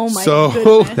 Oh my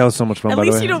goodness. That was so much fun, At by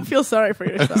the least way. you don't feel sorry for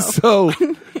yourself. So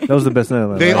That was the best night of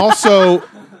my they life. also,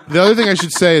 the other thing I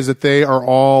should say is that they are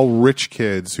all rich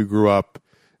kids who grew up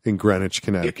in Greenwich,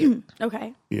 Connecticut.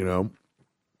 Okay.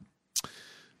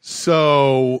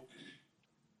 So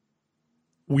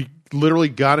we literally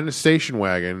got in a station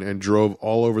wagon and drove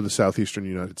all over the southeastern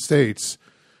United States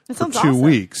That for sounds 2 awesome.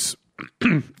 weeks.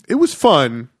 It was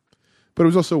fun, but it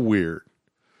was also weird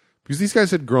because these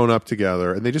guys had grown up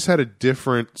together and they just had a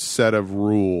different set of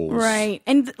rules. Right.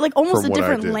 And like almost a From what I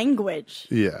different did. language.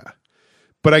 Yeah.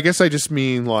 But I guess I just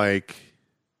mean like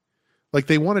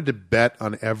they wanted to bet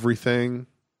on everything,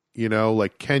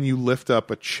 like can you lift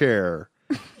up a chair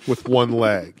with one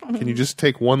leg? Can you just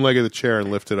take one leg of the chair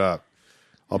and lift it up?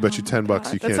 I'll bet you $10 you God,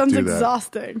 that can't sounds do that.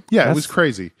 exhausting. Yeah, it was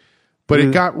crazy. But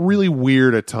it got really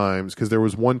weird at times because there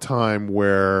was one time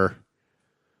where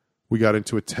we got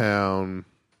into a town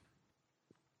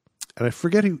and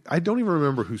I don't even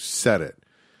remember who said it.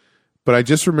 But I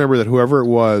just remember that whoever it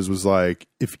was like,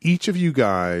 if each of you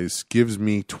guys gives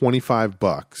me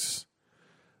 $25,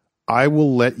 I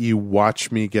will let you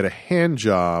watch me get a hand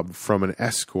job from an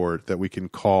escort that we can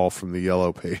call from the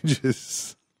Yellow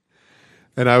Pages.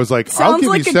 And I was like, I'll Sounds give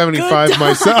like you a 75 good time.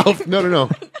 myself. No.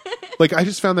 Like, I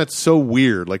just found that so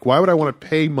weird. Like, why would I want to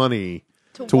pay money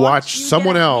to watch you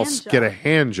someone get a else hand get a job.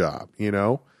 hand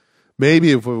job,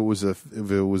 Maybe if it was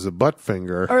a butt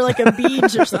finger. Or like a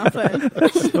beach or something.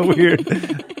 So weird.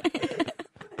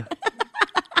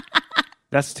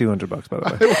 That's $200, by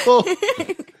the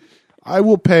way. I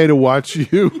will pay to watch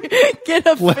you Get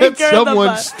a let finger in the someone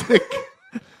butt. stick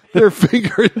their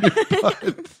finger in your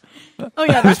butt. Oh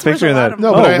yeah, that's worth a picturing lot that. of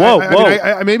No, money. but Whoa.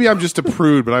 I mean, maybe I'm just a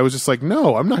prude, but I was just like,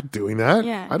 no, I'm not doing that.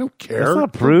 Yeah. I don't care. That's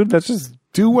not prude. That's just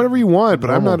Do whatever you want, but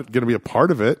I'm Normal. not going to be a part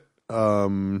of it.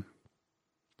 And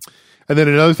then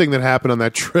another thing that happened on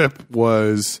that trip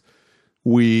was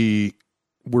we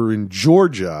were in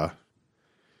Georgia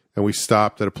and we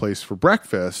stopped at a place for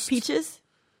breakfast. Peaches?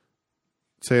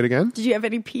 Say it again? Did you have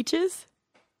any peaches?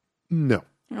 No.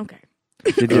 Okay.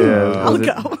 did you, I'll was it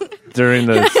go. during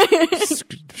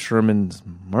the Sherman's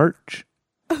March.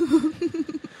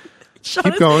 Sean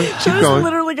Keep is- going. Keep Sean is going.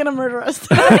 literally going to murder us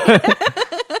tonight.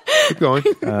 Keep going.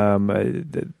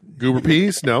 Goober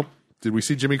peas? No. Did we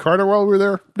see Jimmy Carter while we were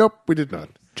there? Nope, we did not.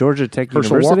 Georgia Tech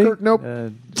Herschel University. Walker?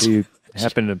 Nope. Do you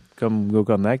happen to go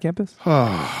on that campus?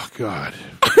 Oh, God.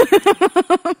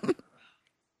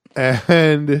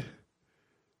 And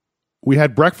we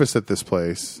had breakfast at this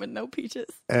place. With no peaches.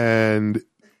 And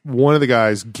one of the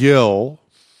guys, Gil,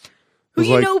 Who was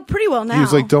you like- know pretty well now. he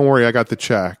was like, don't worry, I got the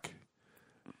check.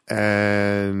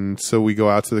 And so we go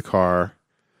out to the car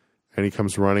and he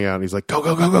comes running out and he's like, go,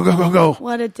 go, go, go, go, go, go.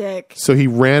 What a dick. So he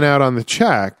ran out on the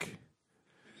check.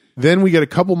 Then we get a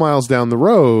couple miles down the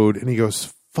road and he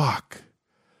goes, fuck,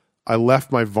 I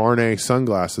left my Varney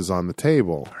sunglasses on the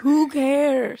table. Who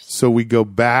cares? So we go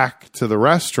back to the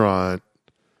restaurant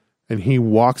and he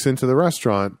walks into the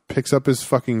restaurant, picks up his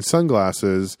fucking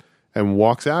sunglasses and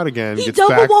walks out again. He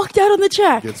double walked out on the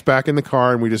check. Gets back in the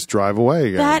car and we just drive away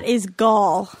again. That is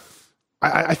gall.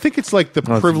 I think it's like the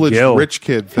it's privileged Gil. rich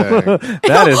kid thing.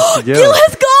 That is Gil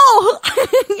has gall.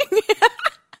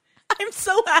 I'm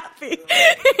so happy.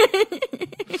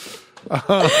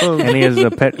 And he has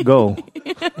a pet goal.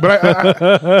 But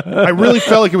I really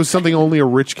felt like it was something only a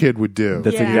rich kid would do.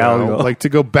 That's Yeah. a gal You know, goal. like to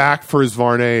go back for his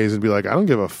Varnays and be like, I don't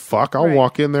give a fuck. I'll Right.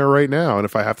 walk in there right now. And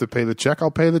if I have to pay the check,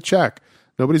 I'll pay the check.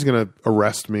 Nobody's going to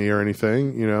arrest me or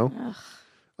anything, you know?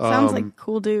 Sounds like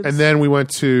cool dudes. And then we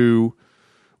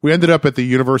ended up at the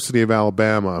University of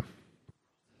Alabama.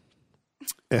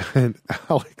 And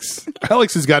Alex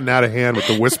has gotten out of hand with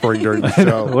the whispering during the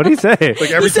show. What do you say?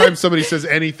 Like every time somebody says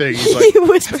anything, he's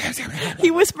like,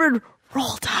 he whispered,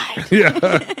 "Roll Tide."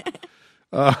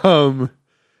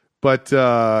 But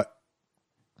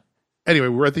anyway,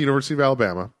 we're at the University of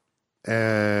Alabama,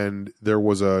 and there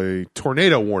was a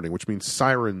tornado warning, which means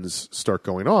sirens start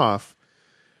going off,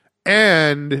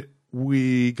 and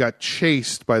we got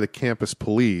chased by the campus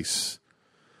police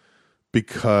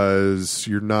because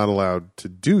you're not allowed to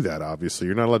do that. Obviously,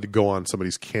 you're not allowed to go on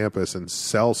somebody's campus and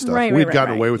sell stuff. Right, We'd right,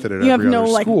 gotten right. away with it at You have every no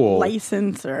other school,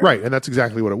 license or right? And that's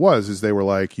exactly what it was. Is they were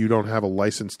like, you don't have a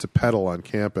license to peddle on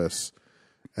campus.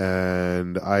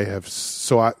 And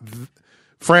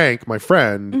Frank, my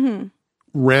friend,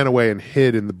 ran away and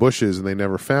hid in the bushes, and they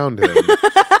never found him.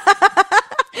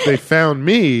 They found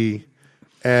me,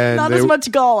 and Not as much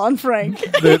gall on Frank.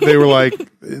 they were like,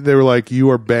 you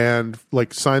are banned.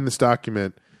 Like, sign this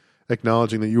document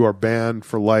acknowledging that you are banned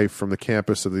for life from the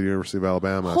campus of the University of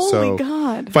Alabama. Holy so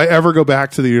God. if I ever go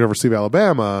back to the University of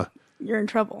Alabama, You're in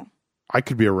trouble. I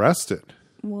could be arrested.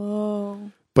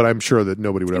 Whoa. But I'm sure that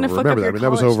nobody would gonna ever fuck remember up that. I your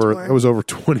mean, college that tour. was over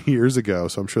 20 years ago,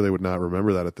 so I'm sure they would not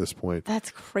remember that at this point. That's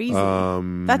crazy.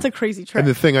 That's a crazy trip. And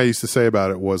the thing I used to say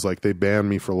about it was like they banned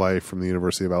me for life from the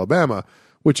University of Alabama,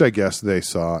 which I guess they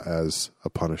saw as a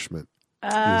punishment. So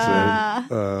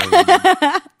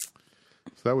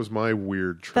that was my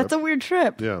weird trip. That's a weird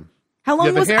trip. yeah. How long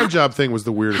Yeah, the was hand job thing was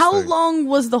the weirdest How thing. long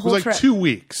was the It whole was like trip? 2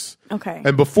 weeks. Okay.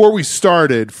 And before we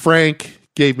started, Frank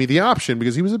gave me the option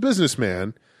because he was a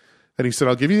businessman. And he said,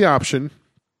 I'll give you the option.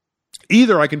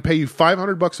 Either I can pay you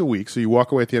 $500 a week, so you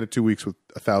walk away at the end of 2 weeks with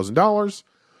 $1,000,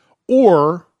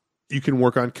 or you can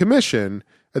work on commission,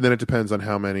 and then it depends on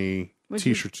how many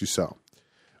T-shirts you sell.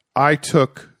 I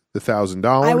took the $1,000.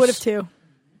 I would have too.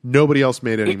 Nobody else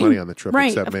made any money on the trip Right,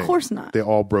 except of me. course not. They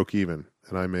all broke even,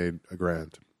 and I made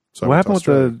 $1,000. So I What went to happened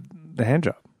Australia. with the hand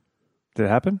job? Did it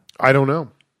happen? I don't know,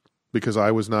 because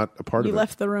I was not a part You of it.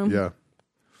 left the room. Yeah.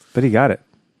 But he got it.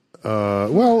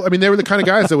 Well, I mean, they were the kind of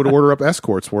guys that would order up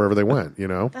escorts wherever they went, you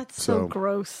know? That's so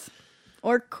gross.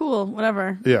 Or cool,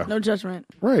 whatever. Yeah. No judgment.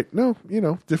 Right. No,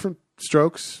 different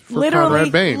strokes for Literally,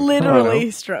 Conrad Bain.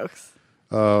 literally strokes.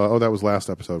 That was last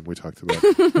episode we talked about.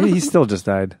 He still just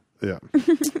died. Yeah.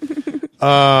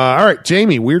 All right,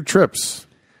 Jamie, weird trips.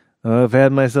 I've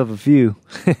had myself a few.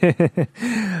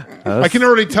 I can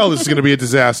already tell this is going to be a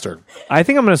disaster. I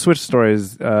think I'm going to switch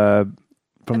stories from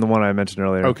the one I mentioned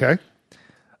earlier. Okay.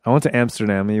 I went to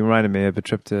Amsterdam. You reminded me of a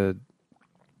trip to.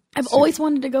 I've always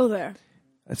wanted to go there.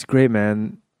 It's great,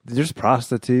 man. There's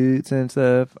prostitutes and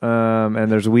stuff,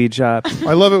 and there's weed shops.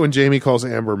 I love it when Jamie calls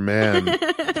Amber man.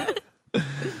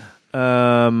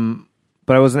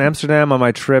 But I was in Amsterdam on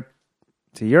my trip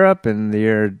to Europe in the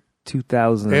year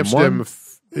 2001. Amsterdam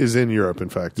is in Europe, in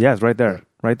fact. Yeah, it's right there.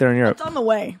 Right there in Europe. It's on the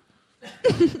way.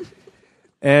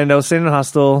 And I was staying in a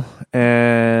hostel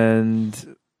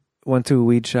and went to a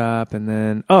weed shop and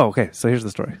then... Oh, okay. So here's the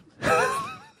story.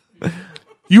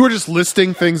 You were just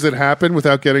listing things that happened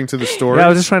without getting to the story. Yeah, I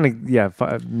was just trying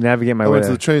to navigate my I way went to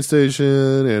there. the train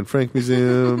station and Frank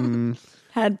Museum,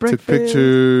 Had took breakfast.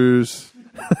 pictures.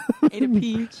 Ate a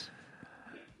peach.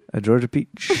 A Georgia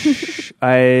peach.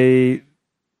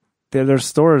 There's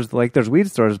stores, like there's weed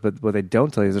stores, but what they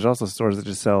don't tell you is there's also stores that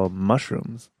just sell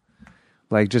mushrooms.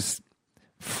 Like just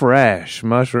fresh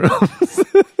mushrooms.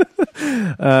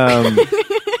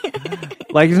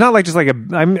 Like it's not like just like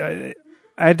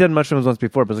I had done mushrooms once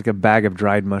before, but it's like a bag of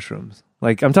dried mushrooms.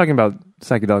 Like I'm talking about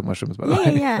psychedelic mushrooms, by the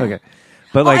way. Yeah. Okay.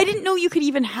 But I didn't know you could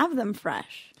even have them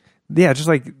fresh. yeah, just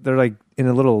like they're like in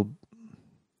a little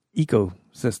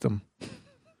ecosystem.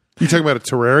 You talking about a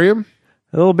terrarium?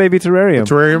 A little baby terrarium.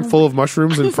 Terrarium full of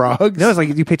mushrooms and frogs? No, it's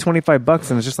like you pay $25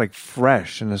 and it's just like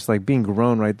fresh and it's like being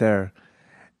grown right there.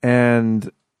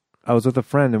 And I was with a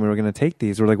friend and we were going to take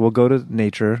these. We're like, we'll go to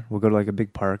nature. We'll go to like a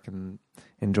big park and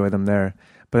enjoy them there.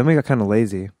 But then we got kind of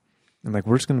lazy. And like,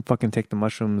 we're just going to fucking take the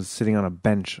mushrooms sitting on a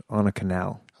bench on a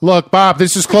canal. Look, Bob,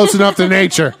 this is close enough to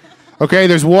nature. Okay,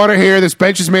 there's water here. This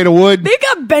bench is made of wood. They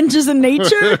got benches in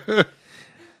nature.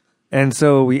 And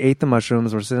so we ate the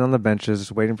mushrooms. We're sitting on the benches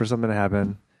just waiting for something to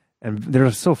happen. And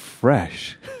they're so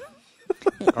fresh.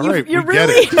 All right, You're we get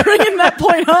really it. bringing that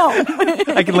point home.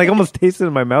 I can like almost taste it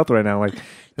in my mouth right now. Like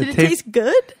Did it taste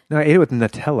good? No, I ate it with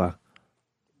Nutella.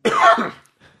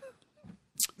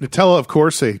 Nutella, of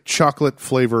course, a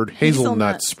chocolate-flavored hazelnut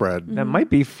Hazelnut. spread. That might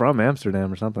be from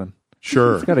Amsterdam or something.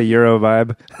 Sure. It's got a Euro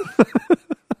vibe.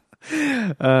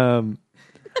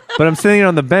 But I'm sitting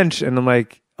on the bench, and I'm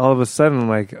like, all of a sudden, I'm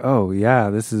like, oh yeah,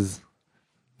 this is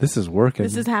working.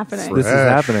 This is happening. This is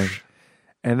Fresh. happening.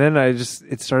 And then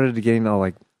it started getting all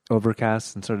like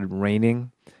overcast and started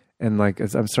raining, and like I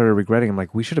started regretting. I'm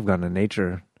like, we should have gone to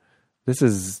nature. This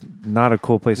is not a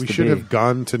cool place We to should be. have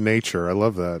gone to nature. I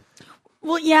love that.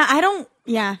 Well, yeah,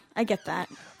 I get that.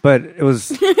 But it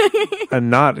was a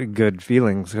not good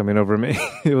feelings coming over me.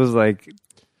 It was like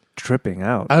tripping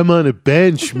out. I'm on a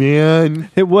bench, man.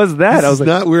 It was that. This I was is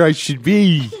like, not where I should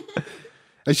be.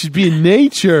 I should be in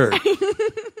nature.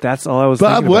 that's all I was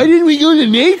Bob, thinking why about. didn't we go to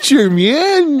nature,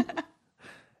 man?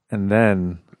 And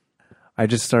then I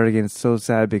just started getting so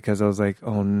sad because I was like,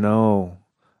 oh no,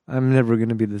 I'm never going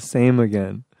to be the same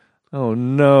again. Oh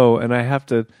no. And I'm going to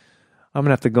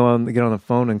have to get on the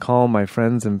phone and call my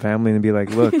friends and family and be like,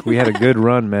 look, we had a good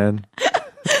run, man.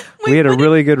 We had a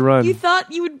really good run. You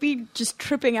thought you would be just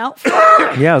tripping out for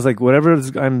it? Yeah, I was like, whatever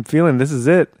I'm feeling, this is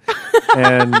it.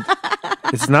 And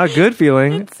it's not good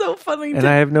feeling. It's so funny. And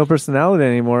I have no personality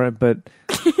anymore. But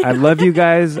I love you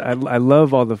guys. I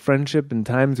love all the friendship and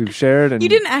times we've shared. And You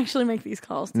didn't actually make these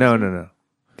calls. No.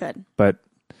 Good. But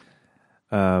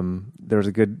there was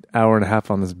a good hour and a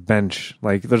half on this bench.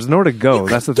 Like, there's nowhere to go.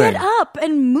 That's the Get thing. up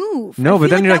and move. No, I but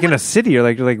feel then you're like that in a city. You're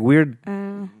like weird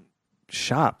would-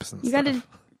 shops. And you stuff. got to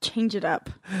change it up.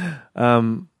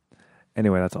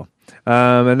 Anyway, that's all.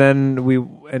 And then we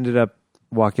ended up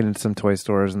walking into some toy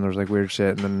stores, and there was like weird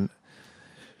shit, and then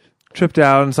tripped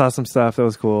out and saw some stuff that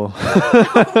was cool.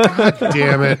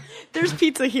 Damn it. There's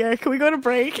pizza here. Can we go to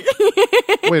break?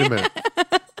 Wait a minute.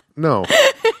 No.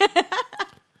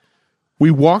 We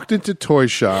walked into toy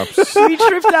shops, We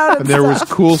tripped out and there was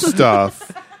cool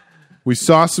stuff. We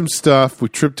saw some stuff. We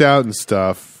tripped out and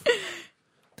stuff.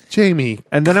 Jamie,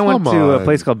 And then I went come to a on.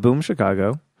 place called Boom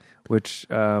Chicago, which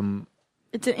It's an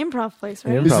improv place,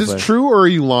 right? Improv. Is this Probably. true or are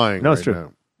you lying? No, it's right true.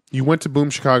 now? You went to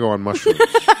Boom Chicago on mushrooms.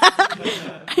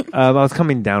 I was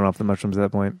coming down off the mushrooms at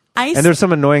that point. Ice. And there's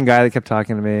some annoying guy that kept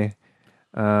talking to me.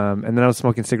 And then I was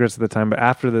smoking cigarettes at the time, but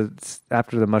after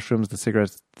the mushrooms, the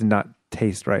cigarettes did not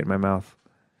taste right in my mouth,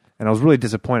 and I was really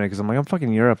disappointed because I'm like, I'm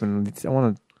fucking Europe, and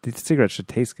these cigarettes should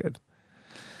taste good.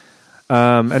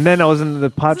 And then I was in the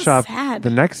pot This is shop sad. the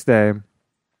next day,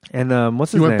 and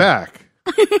what's his You name? went back.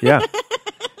 Yeah.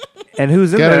 And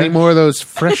who's in Got there? any more of those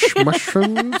fresh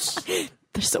mushrooms?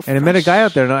 They're so And I met a fresh. guy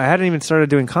out there, and I hadn't even started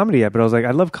doing comedy yet, but I was like,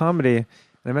 I love comedy.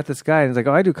 And I met this guy, and he's like,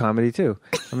 oh, I do comedy too.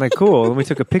 I'm like, cool. And we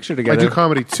took a picture I together. do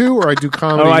comedy too, or I do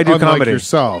comedy Oh, I do unlike comedy.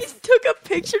 yourself. Took a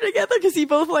picture together because you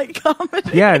both like comedy.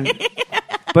 Yeah.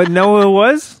 But know who it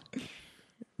was?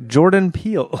 Jordan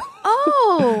Peele.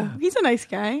 Oh, he's a nice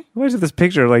guy. Where's this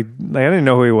picture? Like I didn't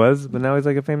know who he was, but now he's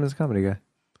like a famous comedy guy.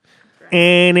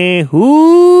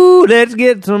 Anywho, let's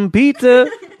get some pizza.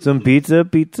 Some pizza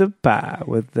pie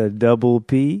with a double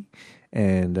P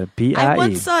and a P-I-E. I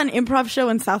once saw an improv show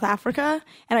in South Africa,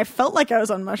 and I felt like I was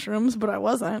on mushrooms, but I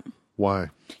wasn't. Why?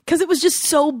 Because it was just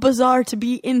so bizarre to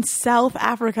be in South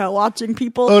Africa watching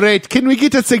people. All right, can we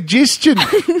get a suggestion?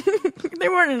 They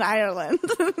weren't in Ireland.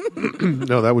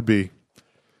 No, that would be.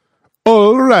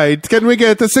 All right, can we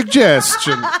get a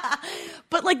suggestion?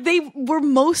 But like they were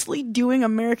mostly doing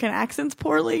American accents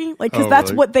poorly, like because Oh, that's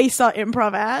really? what they saw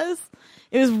improv as.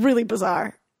 It was really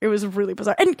bizarre. It was really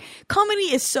bizarre, and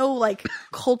comedy is so like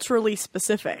culturally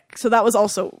specific. So that was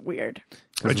also weird.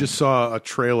 I just saw a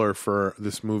trailer for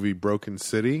this movie Broken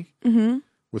City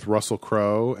with Russell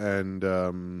Crowe and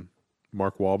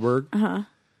Mark Wahlberg.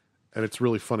 And it's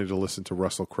really funny to listen to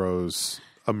Russell Crowe's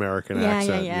American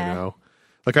accent, yeah. you know?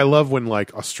 Like, I love when,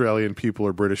 like, Australian people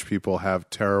or British people have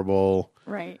terrible...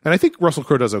 Right. And I think Russell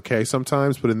Crowe does okay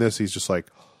sometimes, but in this, he's just like,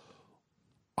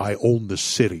 I own the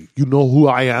city. You know who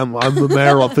I am? I'm the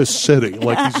mayor of this city.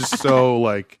 Like, he's just so,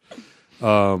 like...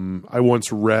 I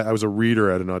was a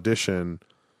reader at an audition,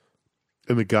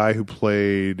 and the guy who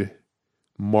played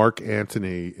Mark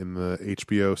Antony in the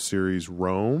HBO series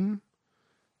Rome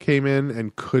came in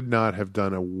and could not have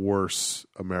done a worse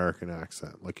American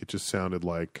accent. Like, it just sounded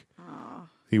like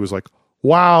he was like,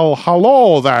 wow,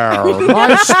 hello there.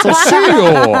 Nice to see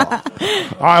you.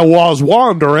 I was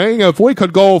wondering if we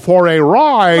could go for a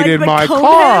ride Like in the my Coneheads?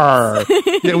 car.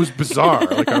 Yeah, it was bizarre.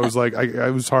 Like, I was like, I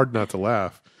was hard not to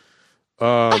laugh.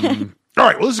 All right,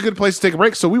 well, this is a good place to take a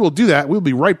break, so we will do that. We'll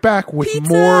be right back with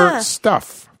Pizza! more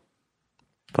stuff.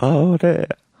 Party.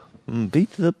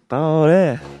 Pizza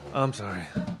party. I'm sorry.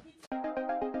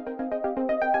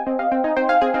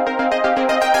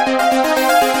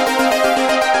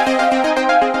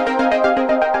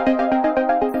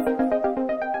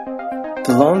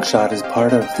 Longshot is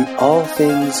part of the All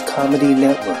Things Comedy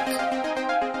Network.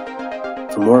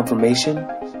 For more information,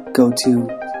 go to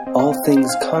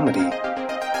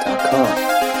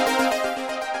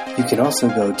allthingscomedy.com. You can also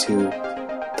go to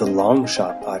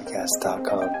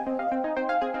thelongshotpodcast.com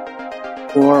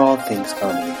or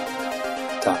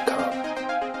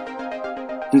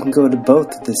allthingscomedy.com. You can go to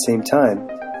both at the same time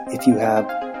if you have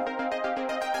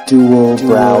dual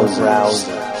browsers.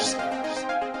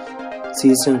 See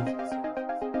you soon.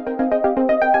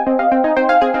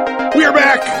 We are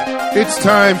back. It's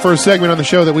time for a segment on the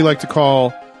show that we like to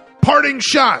call Parting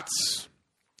Shots.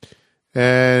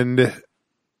 And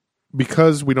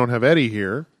because we don't have Eddie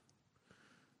here,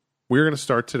 we're going to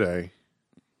start today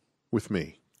with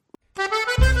me.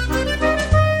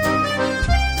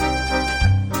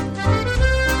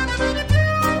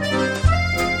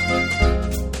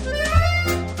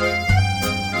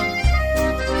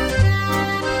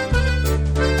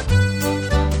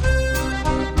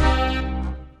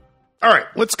 All right,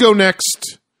 let's go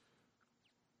next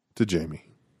to Jamie.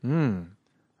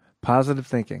 Positive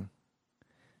thinking.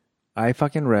 I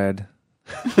fucking read.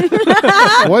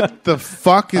 What the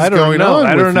fuck is going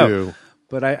on with you?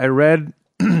 But I read,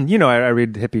 I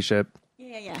read hippie shit.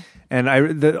 Yeah.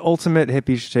 And the ultimate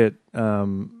hippie shit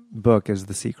book is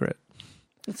The Secret.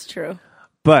 It's true.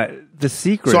 But The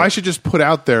Secret... So I should just put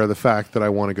out there the fact that I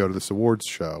want to go to this awards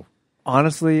show.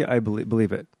 Honestly, I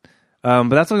believe it. But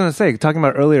that's what I was going to say. Talking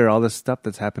about earlier, all this stuff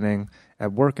that's happening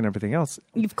at work and everything else.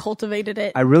 You've cultivated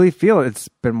it. I really feel it's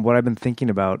been what I've been thinking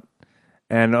about.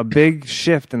 And a big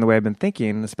shift in the way I've been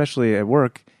thinking, especially at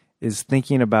work, is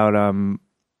thinking about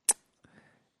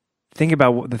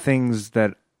the things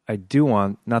that I do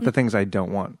want, not the things I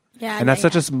don't want. Yeah, and that's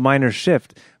such a minor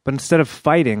shift. But instead of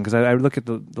fighting, because I look at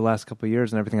the last couple of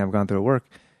years and everything I've gone through at work,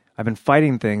 I've been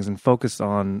fighting things and focused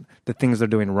on the things they're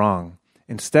doing wrong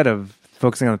instead of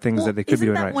focusing on the things that they could be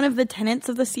doing right. Isn't that one of the tenets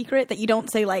of The Secret, that you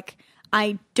don't say, like,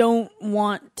 I don't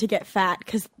want to get fat,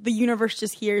 because the universe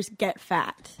just hears get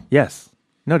fat? Yes.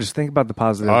 No, just think about the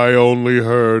positive. I only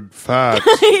heard fat.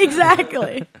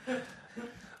 Exactly.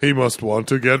 He must want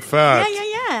to get fat.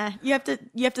 Yeah. You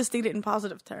have to state it in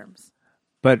positive terms.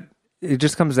 But it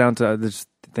just comes down to just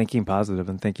thinking positive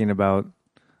and thinking about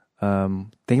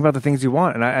the things you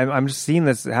want. And I'm just seeing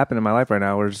this happen in my life right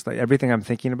now, where just like everything I'm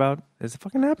thinking about is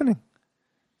fucking happening.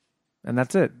 And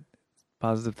that's it.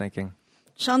 Positive thinking.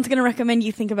 Sean's going to recommend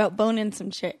you think about boning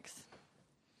some chicks.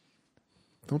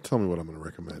 Don't tell me what I'm going to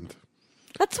recommend.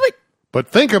 That's what... But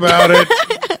think about it.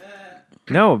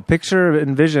 No, picture,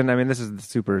 envision. I mean, this is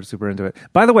super, super into it.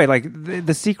 By the way, like,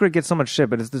 the Secret gets so much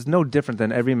shit, but it's no different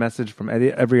than every message from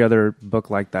every other book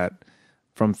like that.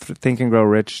 From Think and Grow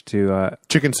Rich to...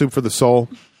 Chicken Soup for the Soul.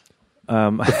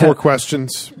 The 4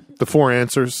 questions. The 4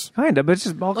 answers. Kind of, but it's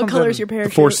just all What color's your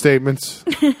parachute? The 4 statements.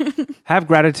 Have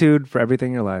gratitude for everything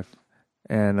in your life.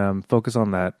 And focus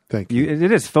on that. Thank you.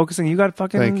 It is focusing. You got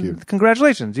fucking... Thank you.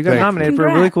 Congratulations. You got Thank nominated you. for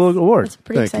a really cool award. That's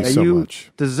pretty Thank you exciting. so you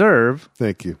much. Deserve.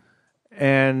 Thank you.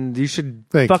 And you should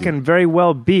Thank fucking you. very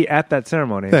well be at that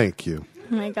ceremony. Thank you.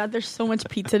 Oh my God, there's so much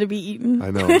pizza to be eaten.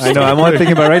 I know. I know. I'm only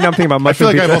thinking about right now. I'm thinking about I feel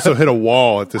mushroom like I've pizza. also hit a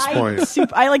wall at this point.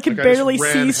 I could I barely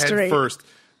just ran see head straight. First.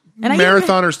 And I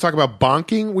Marathoners talk about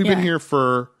bonking. We've been Yeah. here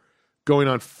for going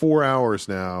on 4 hours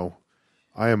now.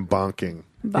 I am bonking.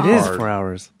 It is hard. 4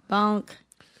 hours. Bonk.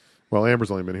 Well, Amber's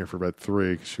only been here for about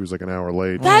 3 because she was like an hour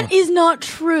late. That is not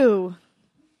true.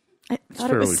 I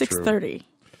thought it was fairly 6:30. It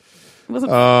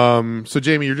wasn't. So,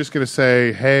 Jamie, you're just going to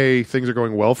say, hey, things are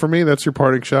going well for me? That's your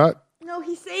parting shot? No,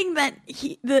 he's saying that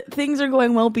the things are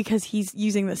going well because he's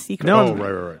using The Secret. No. Oh,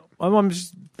 right. I'm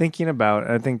just thinking about...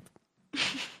 I think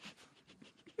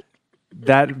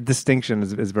that distinction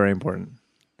is very important.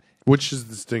 Which is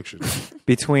the distinction?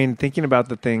 Between thinking about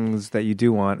the things that you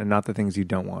do want and not the things you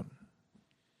don't want.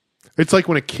 It's like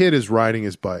when a kid is riding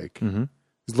his bike. Mm-hmm.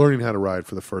 He's learning how to ride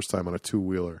for the first time on a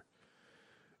 2-wheeler.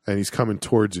 And he's coming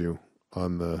towards you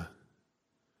on the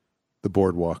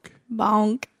boardwalk.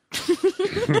 Bonk.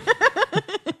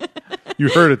 You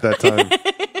heard it that time.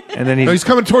 And then No, he's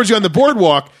coming towards you on the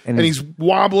boardwalk, and he's- he's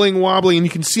wobbling, and you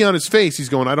can see on his face, he's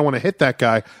going, I don't want to hit that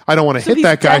guy. I don't want to hit he's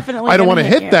that guy. definitely I don't want gonna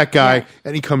to hit hit you. that guy. Yeah.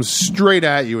 And he comes straight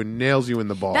at you and nails you in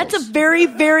the balls. That's a very,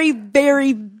 very,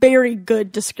 very, very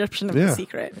good description of Yeah. The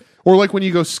Secret. Or like when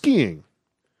you go skiing,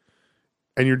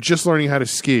 and you're just learning how to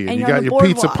ski, and you you're got on the your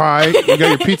pizza boardwalk. pie. You got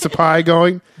your pizza pie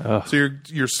going. So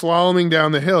you're slaloming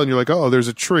down the hill, and you're like, oh, there's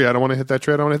a tree. I don't want to hit that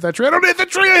tree. I don't want to hit that tree. I don't hit the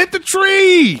tree. I hit the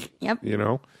tree. Yep. You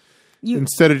know, You-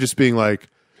 instead of just being like,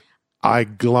 I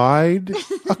glide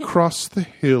across the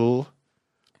hill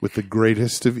with the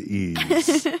greatest of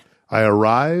ease. I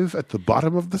arrive at the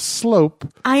bottom of the slope.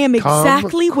 I am Calm,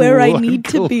 exactly where cool, I and need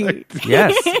to be. collected.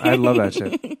 Yes, I love that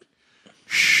shit.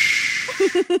 Shh.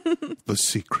 The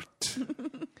secret.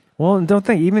 Well, and don't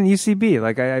think, even UCB,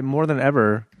 like I more than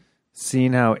ever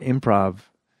seen how improv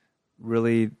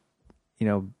really,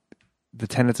 the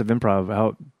tenets of improv,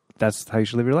 how that's how you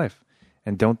should live your life.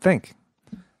 And don't think.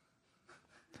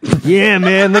 Yeah,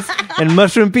 man. And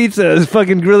mushroom pizza is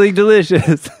fucking really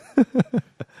delicious.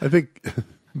 I think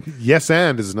yes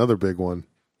and is another big one.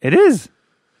 It is.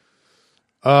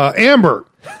 Amber,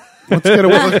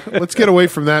 let's get away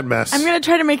from that mess. I'm going to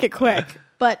try to make it quick,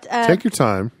 but Take your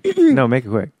time. No, make it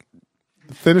quick.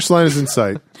 The finish line is in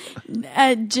sight.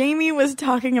 Jamie was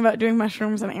talking about doing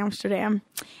mushrooms in Amsterdam,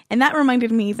 and that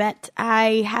reminded me that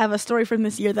I have a story from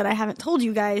this year that I haven't told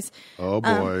you guys. Oh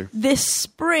boy. This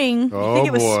spring, I Oh, think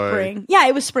it was boy. spring. Yeah,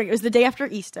 it was spring. It was the day after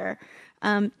Easter.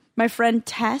 My friend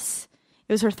Tess,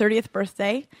 it was her 30th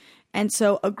birthday, and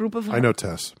so a group of I know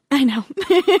Tess. I know.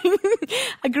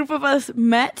 A group of us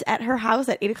met at her house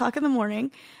at 8 o'clock in the morning,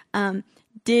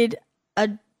 did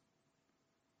a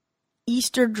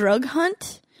Easter drug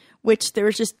hunt, which there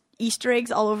was just Easter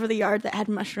eggs all over the yard that had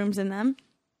mushrooms in them.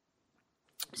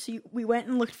 So we went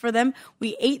and looked for them.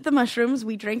 We ate the mushrooms.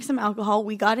 We drank some alcohol.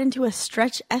 We got into a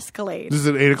stretch Escalade. This is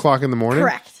at 8 o'clock in the morning?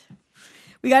 Correct.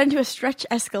 We got into a stretch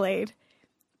Escalade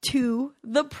to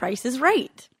The Price is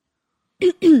Right.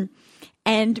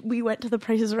 And we went to The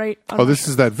Price is Right. Oh, this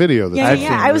is that video.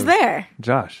 Yeah, I was there.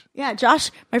 Josh. Yeah,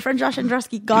 Josh, my friend Josh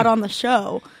Andrusky got on the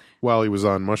show. While he was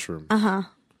on mushroom.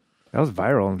 That was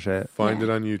viral and shit. Find it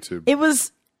on YouTube. It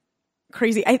was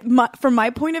crazy. From my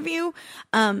point of view,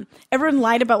 everyone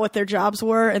lied about what their jobs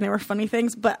were and they were funny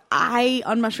things, but I,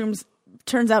 on mushrooms,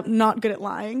 turns out not good at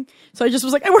lying. So I just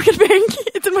was like, I work at a bank.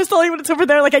 It's in West Hollywood. It's over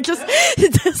there. Like I just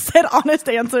said honest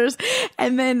answers.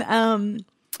 And then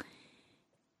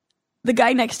the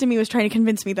guy next to me was trying to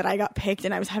convince me that I got picked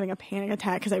and I was having a panic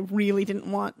attack because I really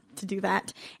didn't want to do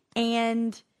that.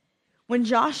 And when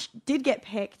Josh did get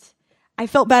picked, I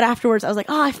felt bad afterwards. I was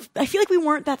like, I feel like we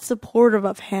weren't that supportive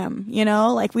of him,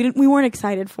 like we weren't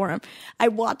excited for him. I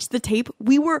watched the tape.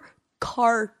 We were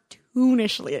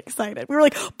cartoonishly excited. We were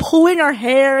like pulling our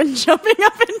hair and jumping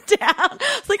up and down.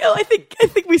 I was like, I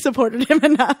think we supported him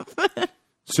enough.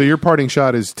 So your parting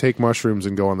shot is take mushrooms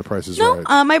and go on The Price is Right.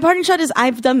 My parting shot is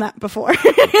I've done that before.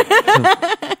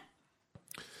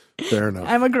 Fair enough.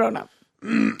 I'm a grown up.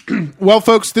 Well,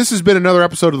 folks, this has been another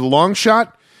episode of The Long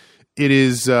Shot. It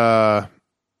is over.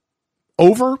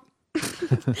 I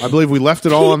believe we left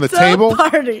it all on the Pizza table.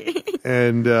 Party.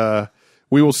 And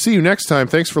we will see you next time.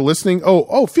 Thanks for listening.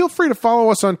 Oh, feel free to follow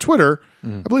us on Twitter.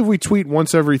 I believe we tweet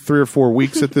once every 3 or 4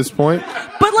 weeks at this point.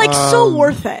 But so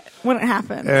worth it when it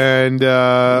happens. And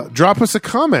drop us a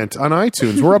comment on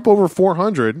iTunes. We're up over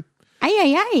 400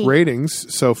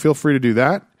 ratings, so feel free to do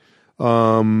that.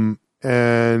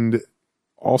 And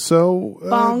also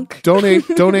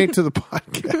donate to the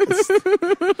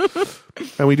podcast.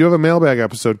 And we do have a mailbag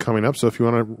episode coming up, so if you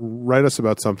want to write us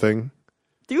about something,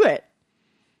 do it.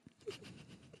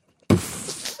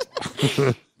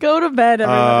 Go to bed,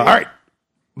 everybody. all right.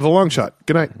 The Long Shot.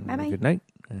 Good night. Bye-bye. Good night.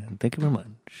 And thank you very much.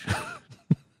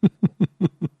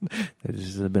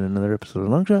 This has been another episode of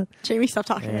Long Shot. Jamie, stop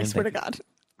talking. I swear to God.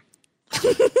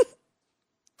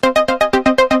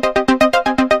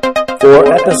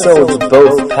 For episodes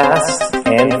both past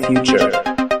and future,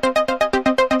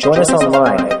 join us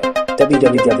online at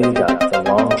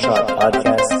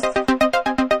www.thelongshotpodcast.com.